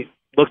mistake. He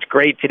looked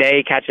great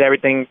today, catches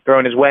everything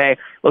thrown his way.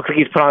 Looks like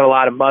he's put on a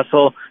lot of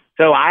muscle.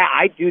 So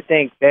I do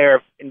think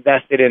they're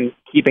invested in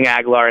keeping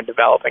Agholor and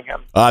developing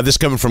him. This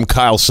coming from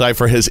Kyle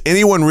Cipher. Has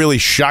anyone really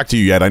shocked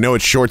you yet? I know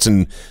it's shorts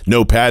and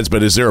no pads,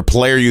 but is there a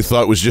player you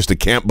thought was just a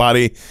camp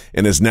body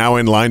and is now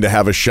in line to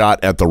have a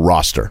shot at the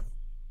roster?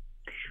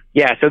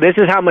 Yeah, so this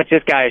is how much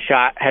this guy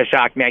has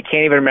shocked me. I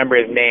can't even remember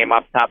his name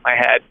off the top of my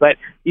head. But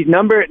he's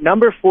number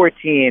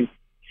 14,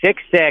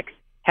 6'6",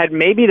 had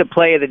maybe the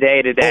play of the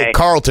day today. Oh,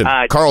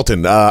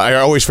 Carlton. I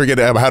always forget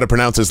how to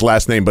pronounce his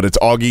last name, but it's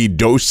Augie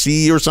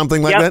Dorsey or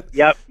something like that?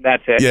 Yep,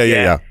 that's it.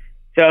 Yeah.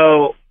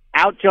 So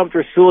out-jumped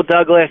Rasul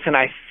Douglas, and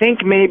I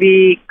think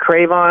maybe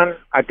Cravon.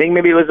 I think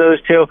maybe it was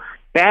those two.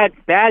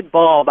 Bad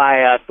ball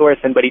by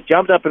Thorson, but he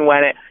jumped up and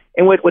went it.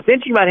 And what's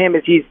interesting about him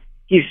is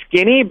he's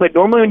skinny, but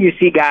normally when you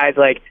see guys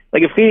like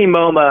Afeni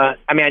Moma,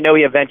 I mean, I know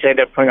he eventually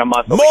ended up putting on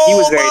muscle, but he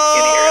was very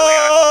skinny early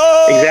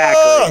on.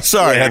 Exactly.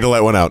 Sorry, I had to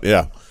let one out,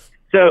 yeah.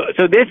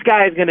 So this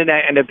guy is going to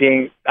end up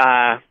being,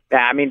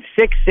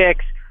 6'6",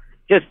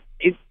 just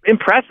he's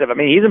impressive. I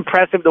mean, he's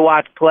impressive to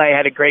watch play.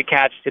 Had a great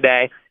catch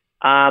today.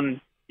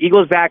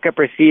 Eagles' backup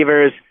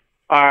receivers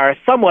are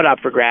somewhat up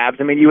for grabs.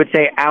 I mean, you would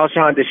say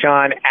Alshon,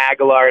 Deshaun,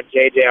 Aguilar, and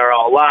JJ are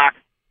all locked.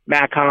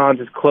 Matt Collins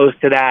is close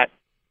to that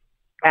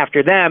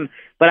after them.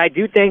 But I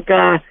do think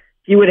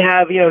he would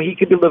have, he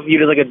could be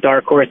viewed as like a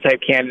dark horse type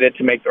candidate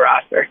to make the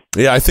roster.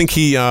 Yeah, I think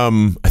he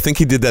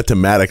did that to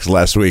Maddox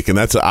last week, and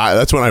that's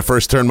when I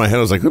first turned my head.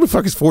 I was like, who the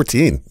fuck is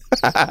 14?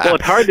 Well,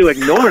 it's hard to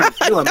ignore him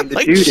too. I mean,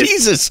 the dude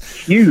is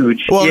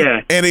huge. Well,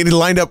 yeah, and he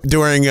lined up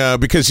during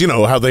because you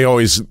know how they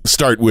always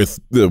start with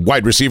the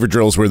wide receiver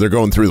drills where they're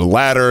going through the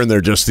ladder and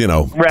they're just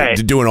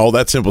doing all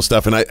that simple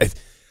stuff. And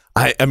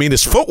I mean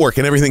his footwork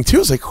and everything too. I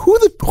was like, who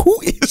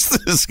is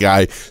this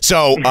guy?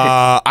 So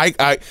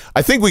I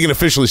think we can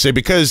officially say,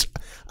 because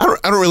I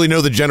don't really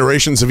know the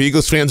generations of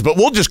Eagles fans, but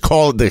we'll just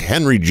call it the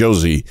Henry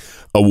Josie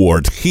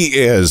Award. He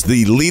is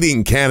the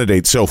leading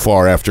candidate so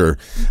far after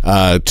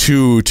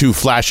two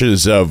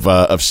flashes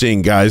of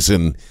seeing guys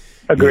in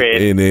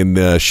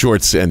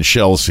shorts and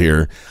shells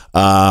here.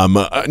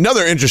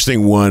 Another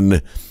interesting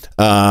one.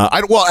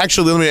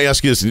 Actually, let me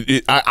ask you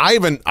this: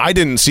 I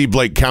didn't see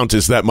Blake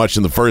Countess that much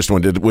in the first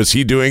one. Was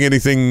he doing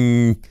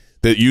anything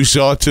that you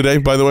saw today,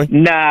 by the way?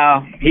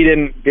 No, he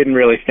didn't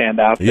really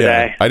stand out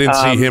today. Yeah, I didn't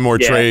see him or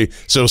Trey.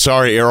 So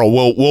sorry, Errol.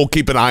 We'll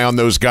keep an eye on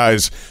those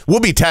guys. We'll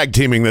be tag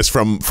teaming this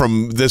from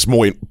this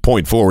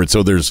point forward.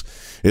 So there's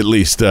at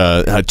least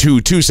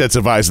two sets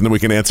of eyes, and then we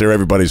can answer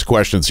everybody's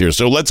questions here.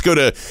 So let's go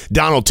to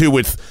Donald too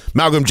with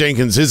Malcolm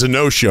Jenkins is a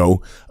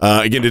no-show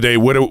again today.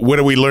 What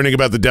are we learning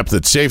about the depth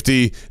at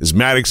safety? Is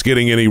Maddox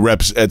getting any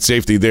reps at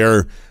safety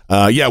there?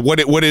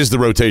 What is the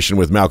rotation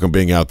with Malcolm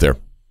being out there?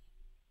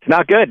 It's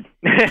not good.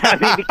 I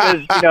mean,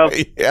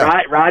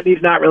 because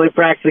Rodney's not really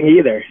practicing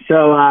either.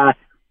 So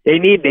they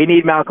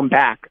need Malcolm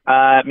back.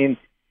 I mean,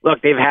 look,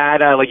 they've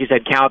had like you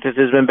said, Countess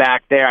has been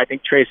back there. I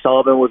think Trey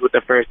Sullivan was with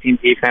the first team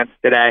defense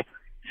today.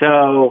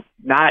 So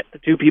not the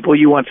two people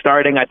you want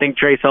starting. I think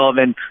Trey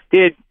Sullivan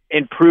did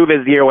improve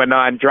as the year went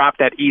on, dropped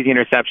that easy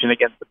interception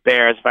against the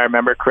Bears, if I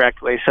remember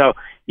correctly. So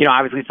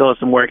obviously still has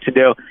some work to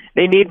do.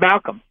 They need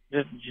Malcolm.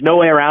 There's no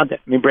way around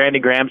it. I mean,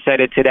 Brandon Graham said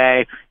it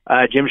today.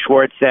 Jim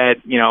Schwartz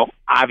said,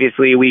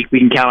 obviously we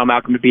can count on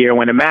Malcolm to be here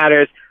when it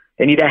matters.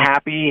 They need a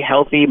happy,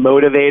 healthy,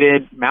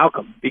 motivated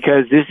Malcolm,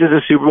 because this is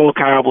a Super Bowl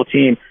caliber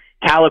team,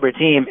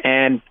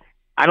 and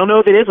I don't know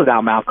if it is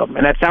without Malcolm.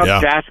 And that sounds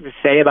drastic to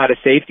say about a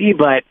safety,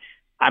 but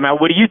I mean,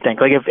 what do you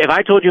think? Like, if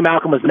I told you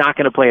Malcolm was not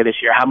going to play this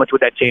year, how much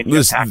would that change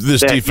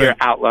your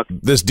outlook?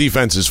 This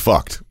defense is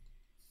fucked.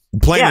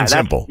 Plain and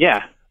simple.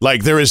 Yeah.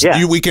 Like there is,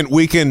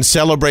 we can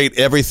celebrate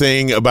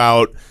everything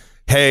about,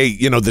 hey,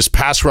 this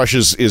pass rush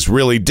is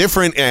really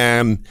different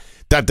and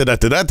da.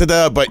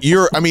 But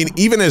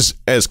even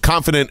as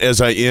confident as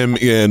I am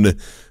in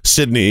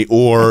Sydney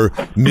or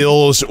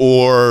Mills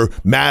or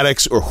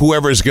Maddox or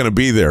whoever is going to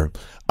be there,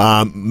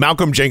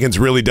 Malcolm Jenkins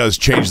really does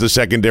change the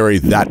secondary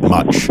that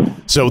much.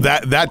 So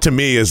that to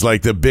me is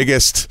like the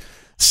biggest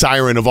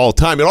siren of all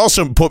time. It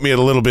also put me at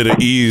a little bit of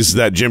ease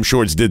that Jim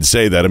Schwartz did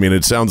say that. I mean,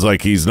 it sounds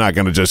like he's not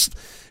going to just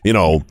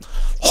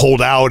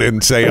hold out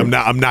and say I'm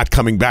not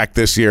coming back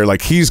this year.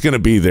 Like, he's going to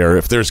be there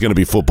if there's going to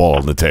be football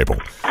on the table.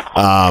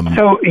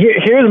 So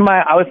here's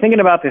I was thinking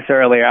about this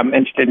earlier. I'm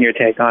interested in your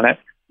take on it.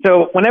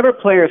 So whenever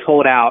players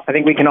hold out, I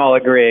think we can all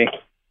agree,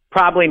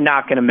 probably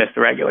not going to miss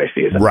the regular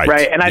season,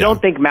 right? And I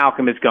don't think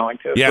Malcolm is going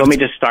to. Yeah, so let me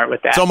just start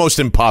with that. It's almost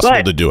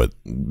impossible to do it,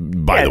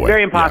 by the way. It's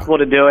very impossible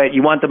to do it.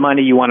 You want the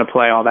money, you want to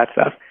play, all that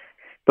stuff.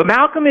 But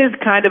Malcolm is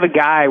kind of a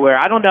guy where,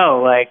 I don't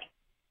know, like,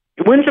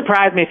 it wouldn't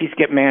surprise me if he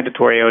skipped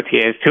mandatory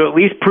OTAs to at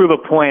least prove a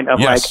point of,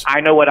 like,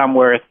 I know what I'm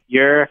worth.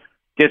 You're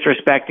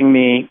disrespecting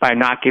me by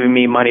not giving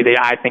me money that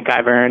I think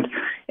I've earned.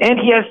 And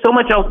he has so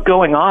much else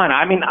going on.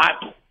 I mean,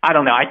 I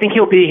don't know. I think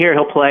he'll be here,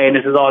 he'll play, and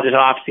this is all just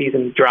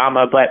off-season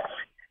drama. But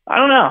I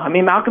don't know. I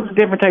mean, Malcolm's a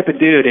different type of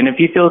dude, and if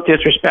he feels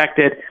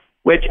disrespected,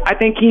 which I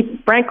think he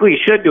frankly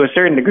should to a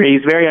certain degree,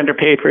 he's very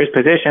underpaid for his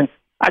position.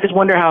 I just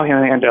wonder how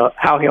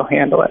he'll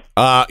handle it.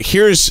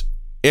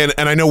 And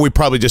I know we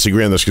probably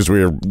disagree on this because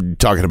we were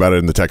talking about it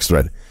in the text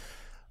thread.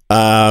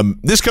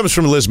 This comes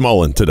from Liz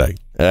Mullen today,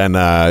 and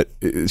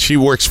she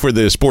works for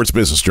the Sports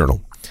Business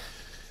Journal.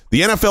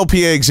 The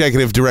NFLPA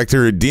Executive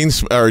Director, D.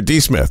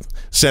 Smith,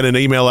 sent an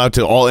email out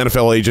to all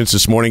NFL agents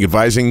this morning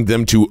advising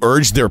them to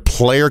urge their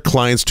player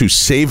clients to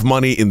save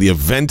money in the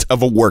event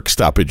of a work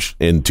stoppage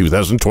in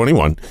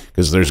 2021,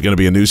 because there's going to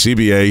be a new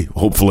CBA,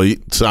 hopefully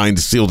signed,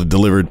 sealed, and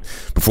delivered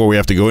before we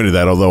have to go into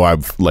that, although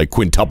I've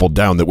quintupled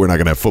down that we're not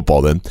going to have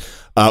football then.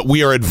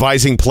 We are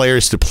advising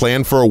players to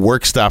plan for a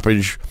work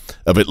stoppage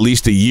of at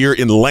least a year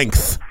in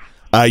length.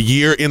 A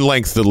year in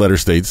length, the letter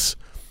states.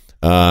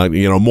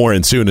 More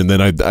in soon, and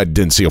then I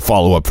didn't see a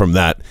follow-up from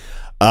that.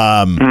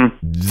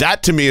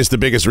 That, to me, is the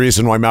biggest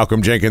reason why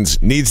Malcolm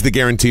Jenkins needs the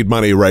guaranteed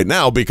money right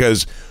now,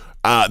 because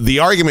the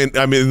argument,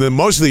 I mean,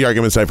 most of the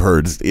arguments I've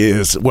heard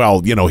is,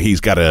 well, you know, he has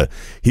got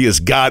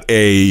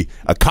a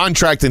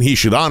contract and he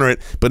should honor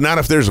it, but not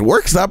if there's a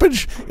work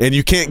stoppage, and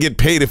you can't get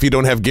paid if you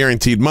don't have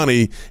guaranteed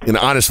money. And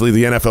honestly,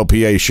 the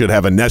NFLPA should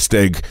have a nest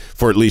egg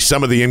for at least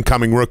some of the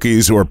incoming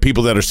rookies or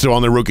people that are still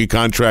on their rookie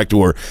contract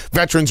or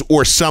veterans,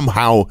 or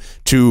somehow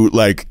to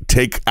like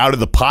take out of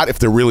the pot if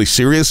they're really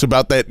serious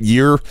about that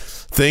year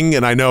thing.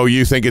 And I know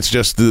you think it's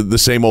just the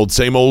same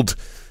old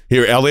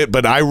here, Elliot,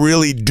 but I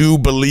really do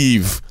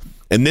believe,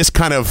 and this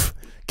kind of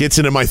gets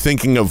into my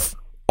thinking of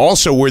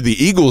also where the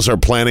Eagles are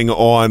planning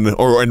on,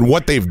 and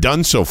what they've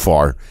done so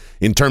far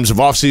in terms of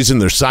offseason,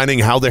 their signing,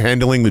 how they're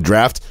handling the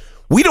draft.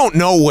 We don't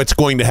know what's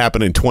going to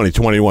happen in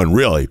 2021,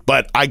 really,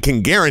 but I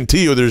can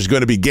guarantee you there's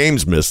going to be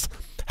games missed.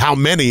 How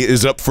many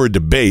is up for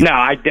debate? No,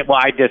 I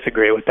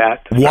disagree with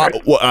that.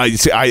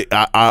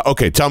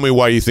 Okay, tell me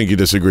why you think you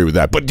disagree with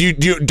that. But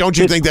don't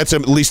you think that's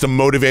at least a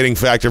motivating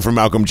factor for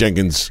Malcolm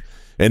Jenkins,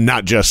 and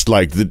not just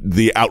like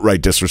the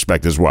outright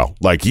disrespect as well?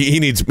 Like he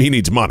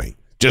needs money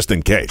just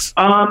in case.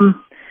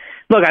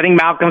 Look, I think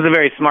Malcolm's a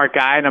very smart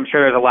guy, and I'm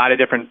sure there's a lot of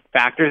different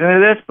factors into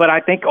this. But I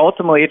think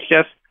ultimately it's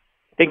just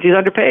I think he's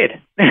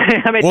underpaid.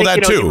 I mean, well,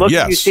 that too.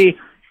 Yes.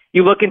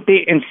 You look and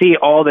see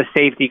all the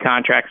safety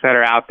contracts that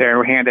are out there and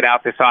were handed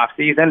out this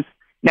offseason.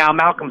 Now,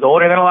 Malcolm's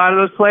older than a lot of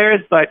those players,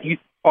 but he's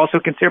also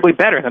considerably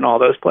better than all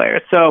those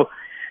players. So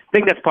I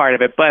think that's part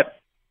of it. But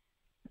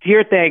to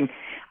your thing,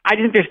 I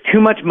think there's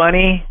too much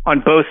money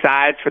on both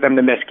sides for them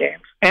to miss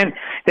games. And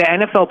the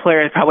NFL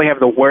players probably have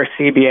the worst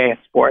CBA in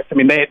sports. I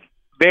mean, they're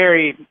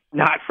very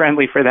not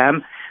friendly for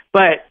them.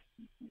 But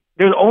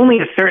there's only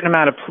a certain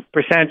amount of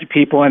percentage of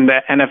people in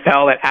the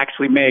NFL that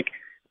actually make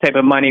type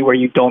of money where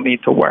you don't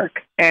need to work.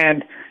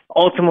 And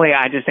ultimately,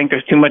 I just think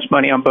there's too much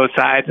money on both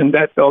sides and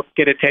that they'll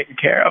get it taken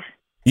care of.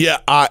 Yeah,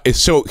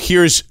 so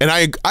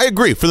I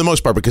agree for the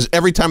most part, because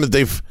every time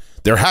that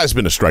there has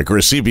been a strike or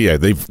a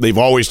CBA, they've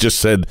always just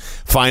said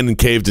fine and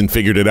caved and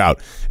figured it out.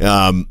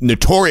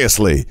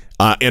 Notoriously,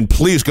 and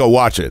please go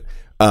watch it,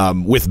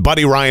 with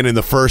Buddy Ryan in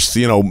the first,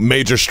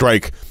 major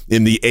strike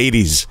in the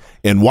 80s,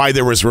 and why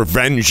there was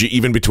revenge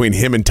even between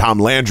him and Tom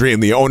Landry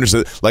and the owners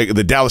of like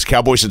the Dallas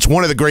Cowboys. It's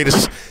one of the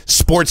greatest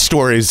sports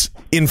stories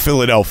in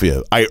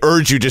Philadelphia. I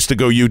urge you just to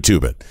go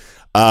YouTube it.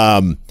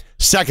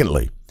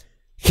 Secondly,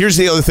 here's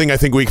the other thing I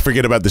think we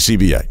forget about the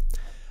CBA.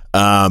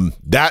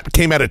 That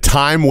came at a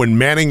time when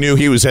Manning knew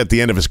he was at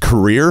the end of his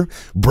career.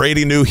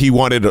 Brady knew he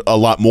wanted a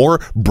lot more.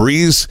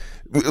 Breeze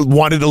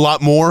wanted a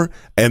lot more.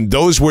 And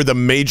those were the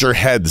major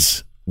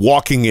heads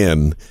walking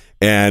in.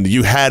 And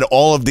you had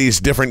all of these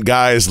different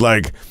guys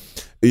like,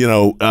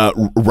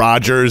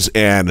 Rodgers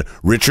and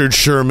Richard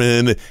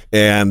Sherman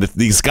and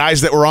these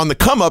guys that were on the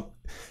come up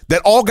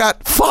that all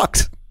got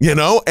fucked. And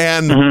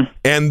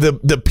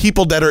the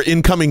people that are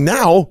incoming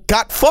now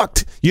got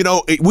fucked.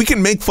 We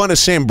can make fun of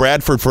Sam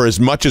Bradford for as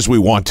much as we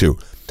want to,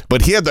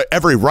 but he had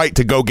every right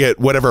to go get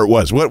whatever it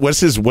was. What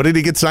did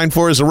he get signed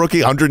for as a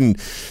rookie?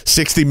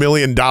 $160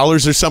 million or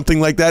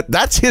something like that.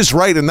 That's his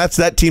right, and that's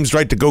that team's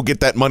right to go get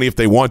that money if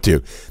they want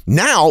to.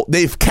 Now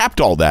they've capped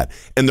all that,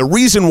 and the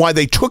reason why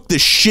they took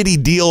this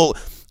shitty deal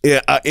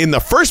in the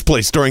first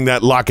place during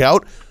that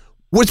lockout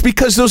was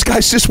because those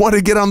guys just wanted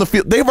to get on the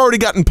field. They've already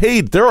gotten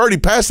paid. They're already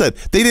past that.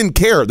 They didn't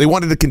care. They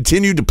wanted to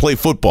continue to play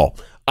football.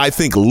 I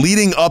think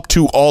leading up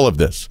to all of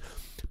this,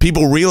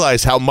 people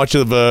realize how much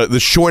of the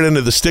short end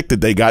of the stick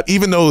that they got,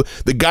 even though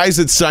the guys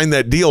that signed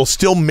that deal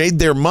still made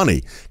their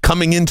money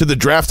coming into the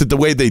draft the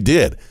way they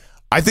did.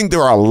 I think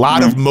there are a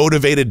lot of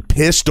motivated,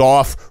 pissed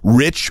off,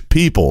 rich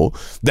people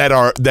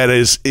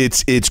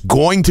it's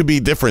going to be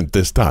different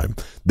this time.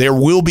 There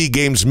will be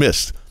games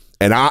missed.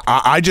 And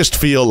I just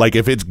feel like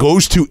if it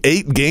goes to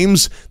 8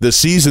 games, the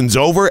season's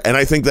over, and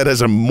I think that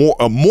has a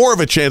more of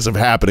a chance of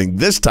happening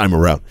this time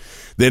around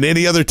than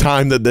any other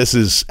time that this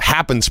has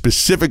happened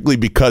specifically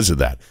because of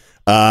that.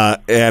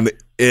 And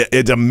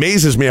it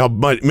amazes me how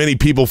many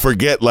people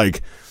forget,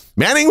 like,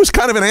 Manning was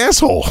kind of an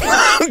asshole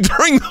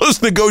during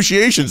those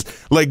negotiations.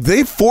 Like,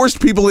 they forced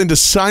people into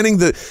signing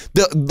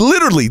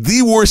literally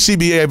the worst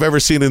CBA I've ever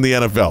seen in the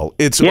NFL.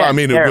 It's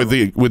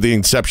with the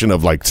exception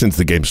of like since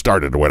the game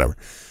started or whatever.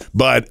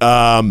 But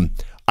I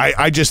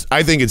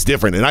think it's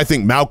different, and I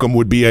think Malcolm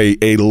would be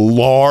a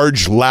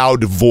large,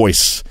 loud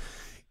voice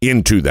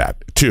into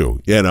that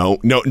too.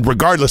 No,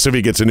 regardless if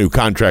he gets a new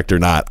contract or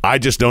not. I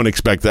just don't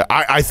expect that.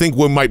 I think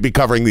we might be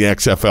covering the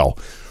XFL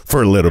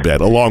for a little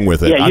bit along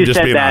with it. Yeah, you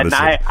said that, and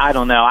I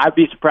don't know. I'd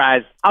be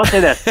surprised. I'll say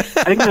this.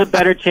 I think there's a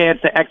better chance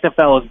the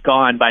XFL is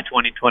gone by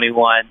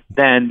 2021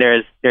 than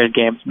there's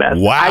games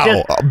missed.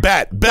 Wow.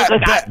 Bet.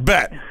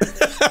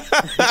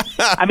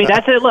 I mean,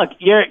 that's it. Look,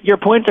 your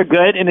points are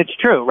good, and it's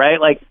true, right?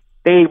 Like,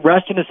 they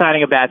rushed into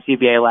signing a bad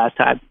CBA last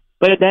time.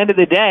 But at the end of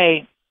the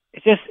day,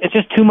 it's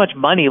just too much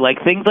money.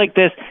 Like, things like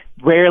this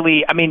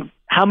rarely, I mean,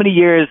 how many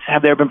years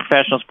have there been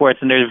professional sports,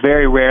 and there's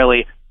very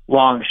rarely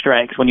long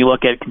strikes when you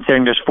look at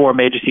considering there's 4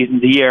 major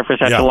seasons a year for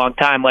such a long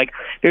time. Like,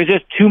 there's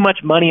just too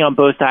much money on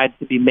both sides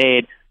to be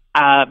made.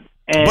 But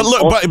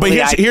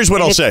here's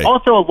what I'll say. It's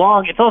also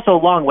a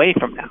long way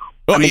from now.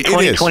 Well, I mean,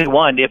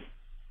 2021.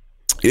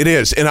 It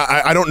is, and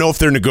I don't know if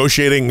they're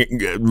negotiating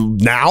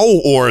now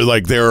or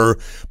like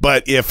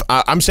but if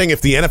I'm saying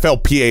if the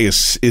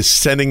NFLPA is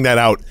sending that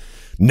out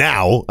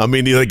now, I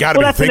mean they got to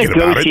be thinking about it.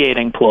 That's a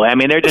negotiating ploy. I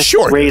mean they're just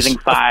raising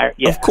fire.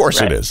 Yeah, of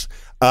course it is.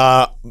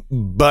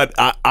 But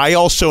I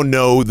also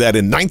know that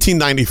in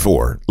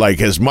 1994,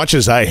 like as much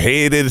as I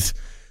hated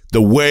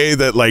the way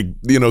that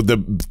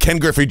the Ken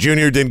Griffey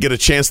Jr. didn't get a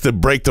chance to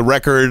break the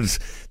records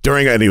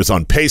and he was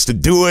on pace to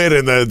do it,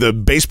 and the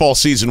baseball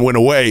season went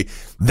away,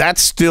 that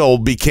still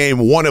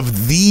became one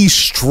of the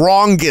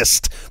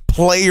strongest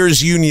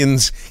players'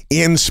 unions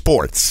in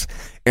sports.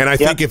 And I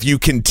think if you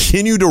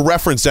continue to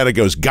reference that, it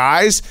goes,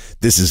 guys,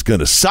 this is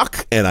going to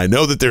suck. And I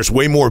know that there's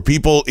way more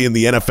people in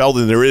the NFL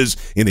than there is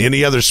in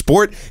any other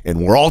sport.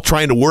 And we're all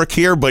trying to work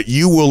here, but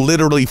you will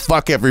literally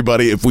fuck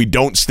everybody if we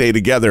don't stay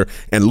together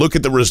and look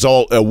at the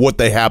result of what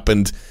they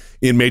happened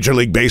in Major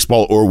League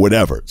Baseball or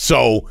whatever.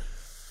 So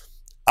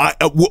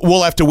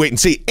we'll have to wait and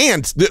see.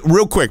 And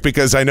real quick,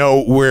 because I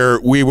know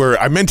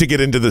I meant to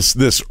get into this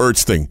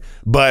Ertz thing,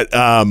 but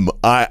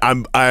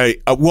I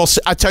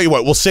tell you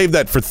what, we'll save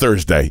that for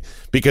Thursday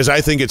because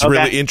I think it's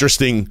really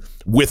interesting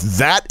with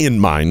that in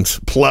mind.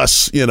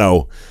 Plus,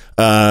 how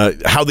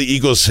the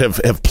Eagles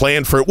have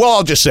planned for it. Well,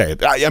 I'll just say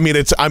it. I mean,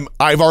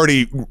 I've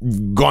already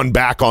gone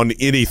back on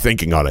any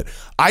thinking on it.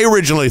 I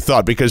originally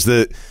thought because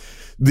the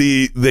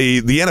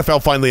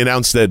NFL finally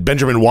announced that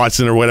Benjamin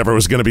Watson or whatever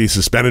was going to be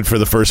suspended for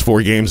the first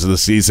 4 games of the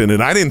season,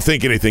 and I didn't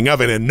think anything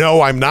of it. And no,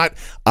 I'm not.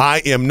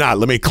 I am not.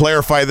 Let me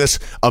clarify this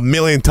a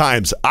million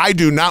times. I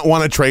do not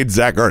want to trade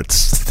Zach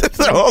Ertz.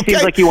 Okay.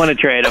 Seems like you want to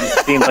trade him.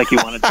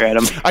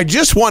 I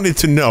just wanted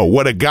to know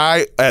what a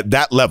guy at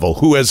that level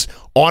who is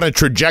on a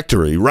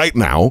trajectory right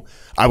now,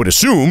 I would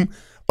assume,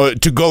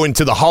 to go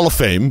into the Hall of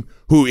Fame,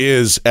 who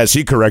is, as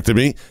he corrected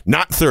me,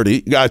 not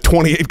 30,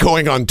 28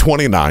 going on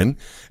 29,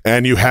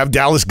 and you have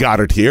Dallas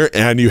Goedert here,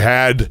 and you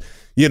had,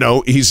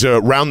 he's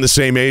around the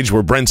same age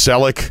where Brent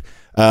Selleck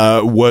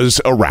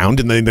was around,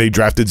 and then they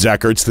drafted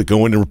Zach Ertz to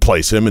go in and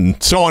replace him,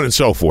 and so on and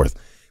so forth.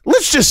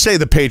 Let's just say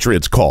the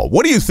Patriots call.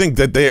 What do you think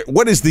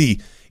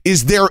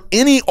is there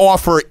any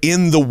offer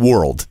in the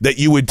world that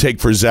you would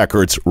take for Zach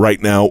Ertz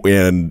right now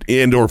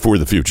and or for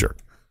the future?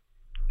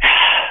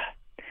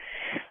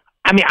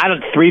 I mean,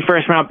 3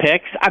 first-round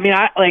picks. I mean,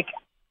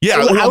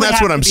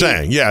 that's what I'm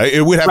saying. Yeah,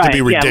 it would have to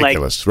be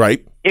ridiculous,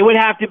 right? It would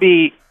have to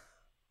be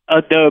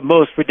the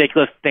most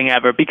ridiculous thing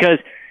ever because,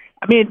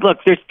 I mean, look,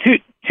 there's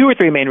two or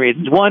three main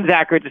reasons. One,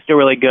 Zach Ertz is still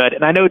really good,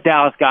 and I know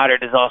Dallas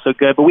Goedert is also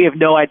good, but we have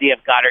no idea if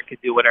Goedert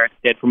could do what Ertz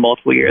did for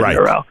multiple years in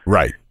a row.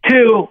 Right.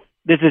 2,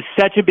 this is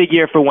such a big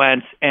year for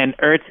Wentz, and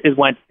Ertz is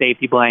Wentz's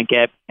safety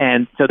blanket,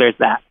 and so there's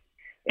that.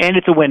 And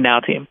it's a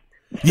win-now team.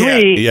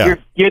 3,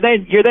 you're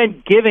then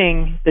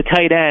giving the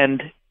tight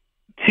end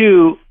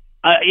to,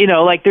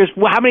 there's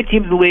how many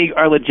teams in the league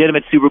are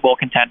legitimate Super Bowl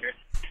contenders?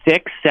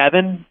 6,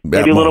 7,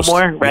 maybe a little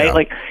more, right?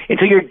 Yeah. And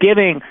so you're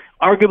giving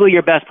arguably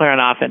your best player on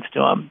offense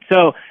to him.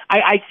 So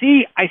I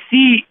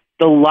see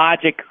the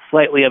logic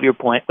slightly of your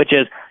point, which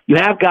is you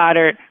have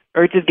Goddard,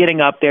 Ertz is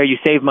getting up there, you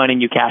save money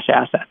and you cash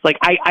assets.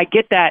 I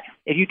get that.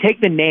 If you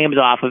take the names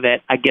off of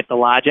it, I get the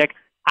logic.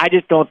 I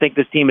just don't think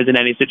this team is in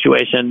any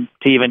situation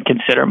to even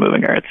consider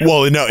moving Ertz.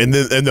 Well, no, in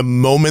the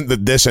moment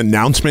that this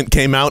announcement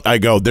came out, I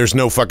go, there's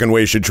no fucking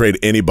way you should trade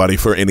anybody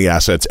for any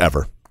assets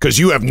ever. Because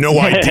you have no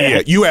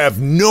idea. You have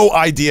no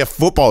idea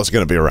football is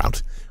going to be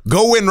around.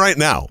 Go in right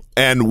now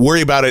and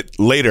worry about it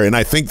later. And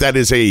I think that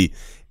is a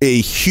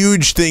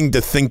huge thing to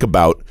think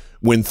about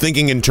when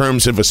thinking in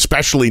terms of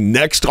especially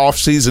next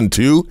offseason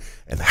too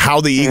and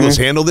how the Eagles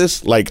handle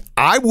this.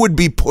 I would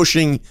be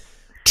pushing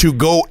to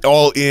go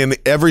all in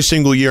every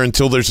single year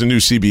until there's a new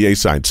CBA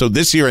signed. So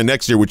this year and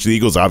next year, which the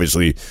Eagles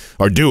obviously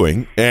are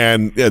doing,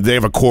 and they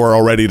have a core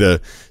already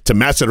to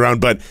match it around,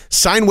 but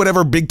sign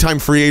whatever big-time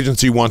free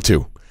agents you want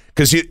to.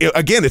 Because,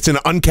 again, it's an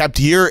uncapped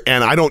year,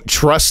 and I don't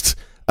trust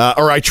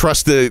I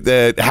trust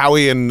the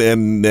Howie and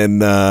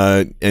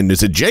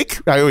is it Jake?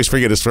 I always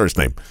forget his first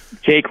name.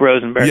 Jake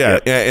Rosenberg.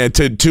 Yeah,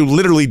 to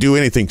literally do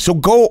anything. So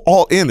go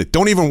all in.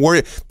 Don't even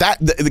worry.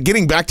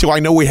 Getting back to, I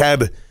know we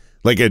had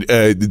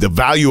the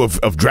value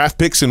of draft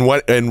picks and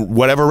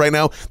whatever right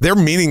now, they're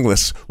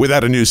meaningless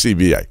without a new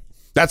CBA.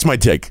 That's my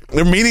take.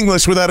 They're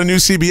meaningless without a new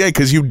CBA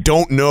because you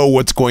don't know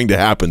what's going to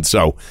happen.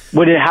 So,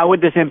 how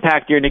would this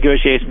impact your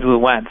negotiations with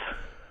Wentz?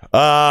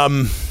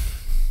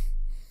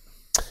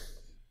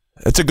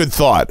 That's a good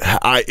thought.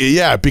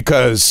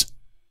 Because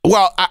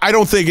I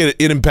don't think it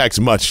impacts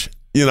much.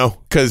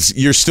 Because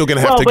you're still going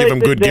to have to give them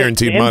good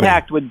guaranteed money. The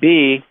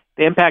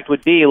impact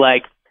would be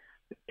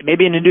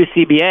maybe in a new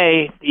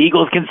CBA, the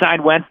Eagles can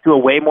sign Wentz to a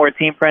way more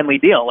team-friendly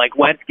deal.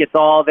 Wentz gets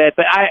all of it.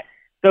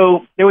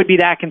 So there would be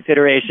that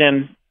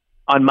consideration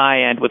on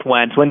my end with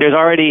Wentz when there's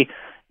already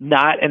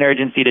not an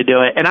urgency to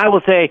do it. And I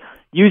will say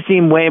you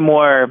seem way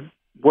more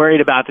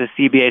worried about the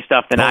CBA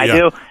stuff than I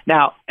do.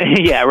 Now,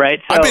 yeah,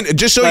 right.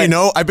 So, you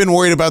know, I've been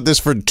worried about this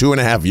for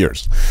 2.5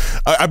 years.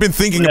 I've been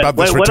thinking about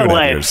this for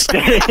 2.5 years.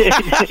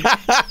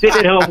 Sit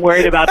at home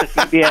worried about the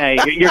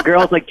CBA. Your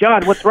girl's like,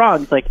 John, what's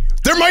wrong? It's like,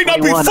 there might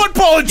not be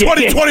football in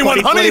 2021,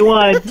 honey.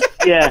 2021.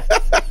 Yeah.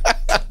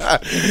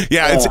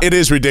 It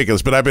is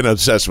ridiculous, but I've been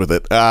obsessed with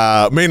it.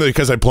 Mainly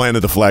because I planted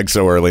the flag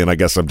so early, and I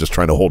guess I'm just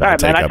trying to hold my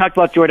take up. I talked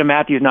about Jordan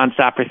Matthews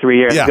nonstop for 3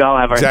 years. Yeah, we all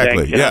have our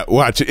exactly. things, Yeah,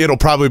 watch. It'll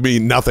probably be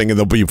nothing, and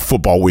there'll be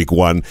football week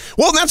 1.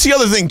 Well, and that's the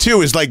other thing,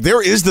 too, is like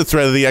there is the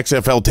threat of the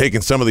XFL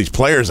taking some of these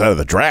players out of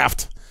the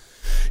draft.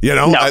 You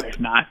know, no, there's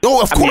not.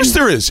 Oh, of course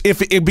there is.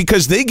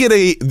 Because they get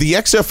the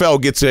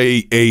XFL gets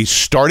a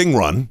starting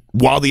run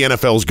while the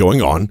NFL is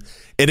going on,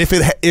 and if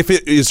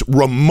it is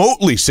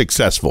remotely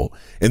successful,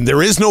 and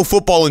there is no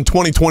football in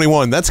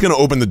 2021, that's going to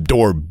open the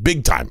door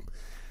big time.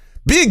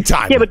 Big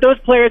time. Yeah, but those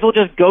players will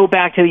just go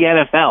back to the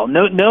NFL.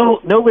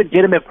 No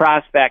legitimate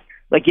prospect.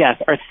 Like,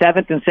 yes, our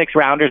 7th and 6th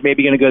rounders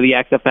maybe going to go to the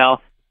XFL.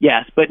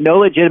 Yes, but no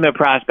legitimate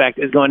prospect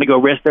is going to go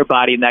risk their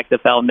body in the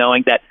XFL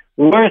knowing that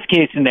worst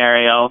case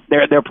scenario,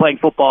 they're playing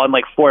football in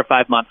like 4 or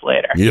 5 months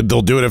later. Yeah,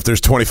 they'll do it if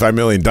there's $25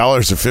 million or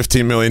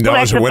 $15 million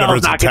or whatever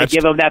it's not going to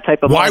give them that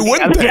type of money. Why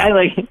wouldn't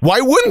they?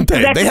 Why wouldn't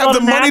they? They have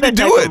the money to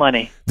do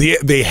it.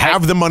 They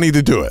have the money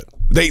to do it.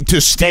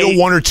 To steal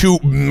 1 or 2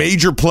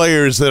 major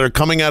players that are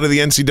coming out of the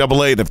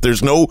NCAA. And if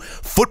there's no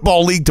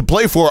football league to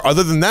play for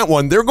other than that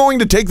one, they're going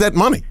to take that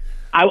money.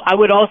 I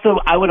would also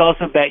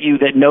bet you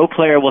that no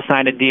player will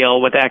sign a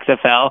deal with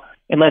XFL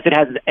unless it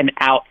has an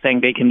out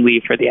saying they can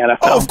leave for the NFL.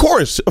 Oh, of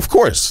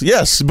course,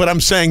 yes. But I'm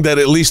saying that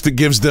at least it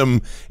gives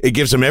them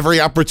every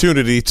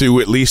opportunity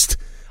to at least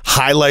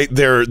highlight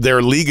their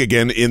league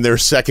again in their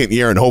second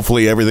year, and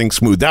hopefully everything's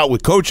smoothed out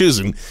with coaches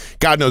and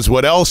God knows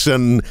what else.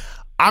 And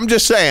I'm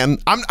just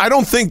saying, I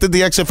don't think that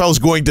the XFL is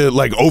going to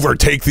like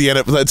overtake the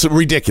NFL. That's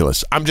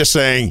ridiculous. I'm just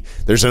saying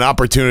there's an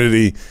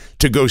opportunity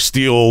to go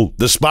steal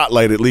the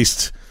spotlight at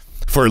least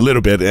for a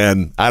little bit,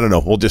 and I don't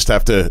know. We'll just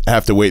have to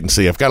wait and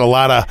see. I've got a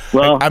lot of.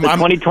 Well, the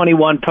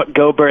 2021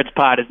 Go Birds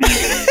pod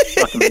is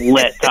fucking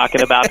lit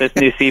talking about this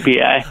new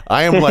CBA.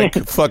 I am like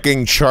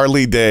fucking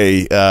Charlie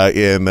Day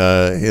in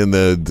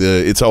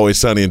the It's Always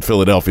Sunny in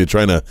Philadelphia,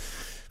 trying to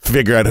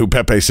figure out who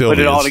Pepe Silvia is.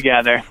 Put it all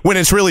together. When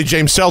it's really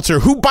James Seltzer,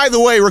 who, by the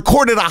way,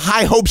 recorded a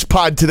High Hopes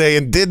pod today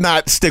and did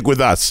not stick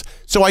with us.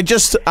 So I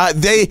just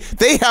they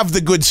have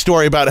the good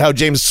story about how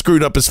James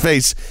screwed up his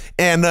face,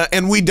 and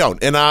we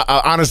don't. And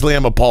honestly,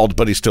 I'm appalled,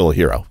 but he's still a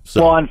hero.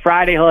 So. Well, on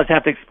Friday, he'll just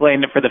have to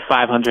explain it for the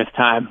 500th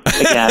time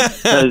again.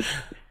 Because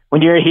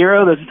when you're a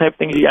hero, those are the type of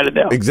things you got to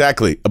do.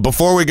 Exactly.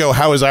 Before we go,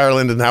 how is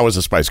Ireland and how is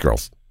the Spice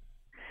Girls?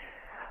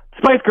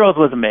 Spice Girls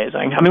was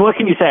amazing. I mean, what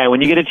can you say?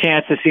 When you get a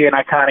chance to see an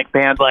iconic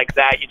band like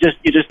that,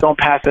 you just don't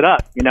pass it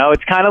up. You know,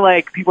 it's kind of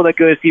like people that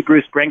go to see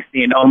Bruce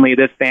Springsteen. Only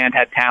this band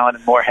had talent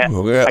and more hits.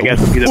 I guess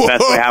would be the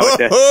best way I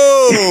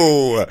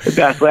would. The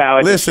best way I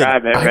would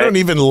describe it. Right? I don't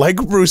even like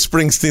Bruce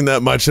Springsteen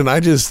that much, and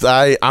I'm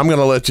going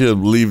to let you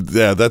leave.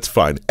 Yeah, that's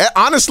fine.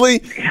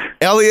 Honestly,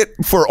 Elliot,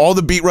 for all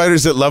the beat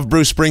writers that love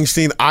Bruce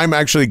Springsteen, I'm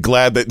actually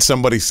glad that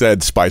somebody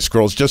said Spice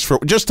Girls just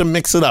to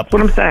mix it up. That's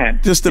what I'm saying.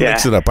 Just to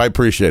mix it up. I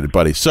appreciate it,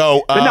 buddy.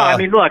 So, but no, I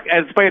mean, look,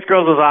 Spice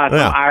Girls was awesome.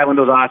 Yeah. Ireland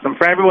was awesome.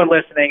 For everyone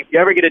listening, if you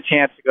ever get a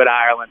chance to go to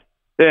Ireland,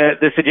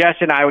 the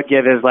suggestion I would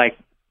give is like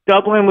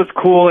Dublin was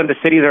cool and the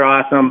cities are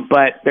awesome,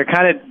 but they're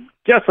kind of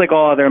just like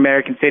all other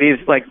American cities.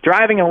 Like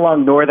driving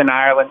along Northern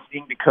Ireland,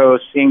 seeing the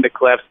coast, seeing the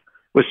cliffs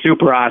was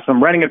super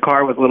awesome. Renting a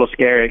car was a little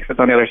scary because it's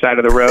on the other side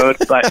of the road,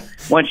 but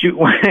once you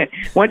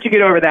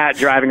get over that,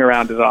 driving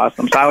around is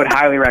awesome. So I would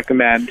highly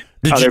recommend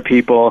other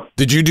people.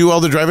 Did you do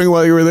all the driving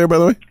while you were there, by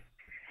the way?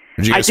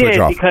 I did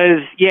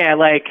because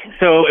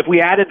so if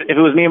it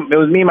was me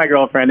and my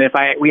girlfriend. If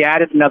we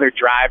added another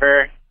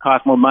driver, it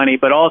cost more money.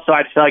 But also,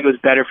 I just felt like it was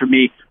better for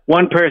me,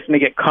 one person to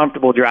get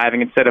comfortable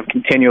driving instead of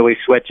continually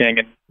switching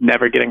and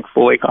never getting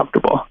fully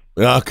comfortable.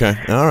 Okay,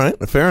 all right,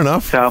 fair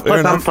enough. So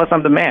plus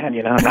I'm the man,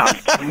 you know.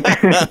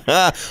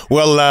 No.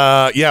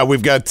 Well,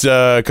 we've got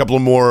a couple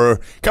of more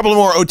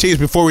OTs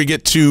before we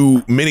get to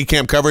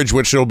minicamp coverage,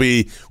 which will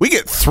be we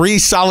get 3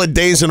 solid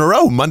days in a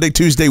row: Monday,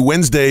 Tuesday,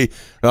 Wednesday,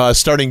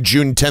 starting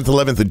June 10th,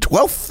 11th, and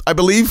 12th, I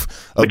believe.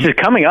 Which is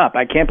coming up.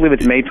 I can't believe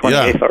it's May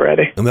 28th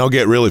already. And they'll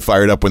get really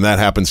fired up when that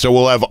happens. So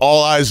we'll have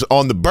all eyes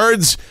on the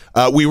birds.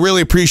 We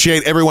really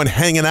appreciate everyone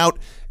hanging out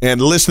and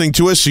listening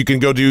to us. You can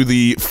go do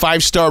the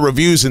 5-star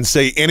reviews and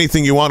say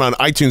anything you want on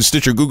iTunes,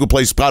 Stitcher, Google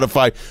Play,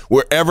 Spotify,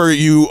 wherever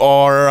you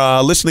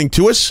are listening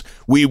to us.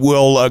 We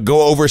will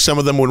go over some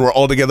of them when we're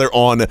all together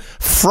on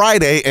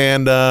Friday.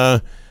 And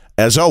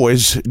as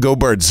always, go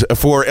Birds.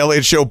 For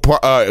Elliot Show,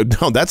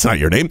 no, that's not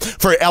your name.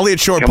 For Elliot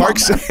Shore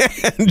Parks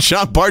and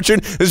Sean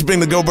Barchard, this has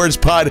been the Go Birds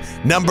pod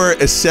number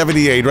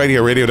 78 right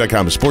here,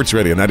 radio.com, Sports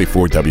Radio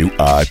 94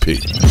 WIP.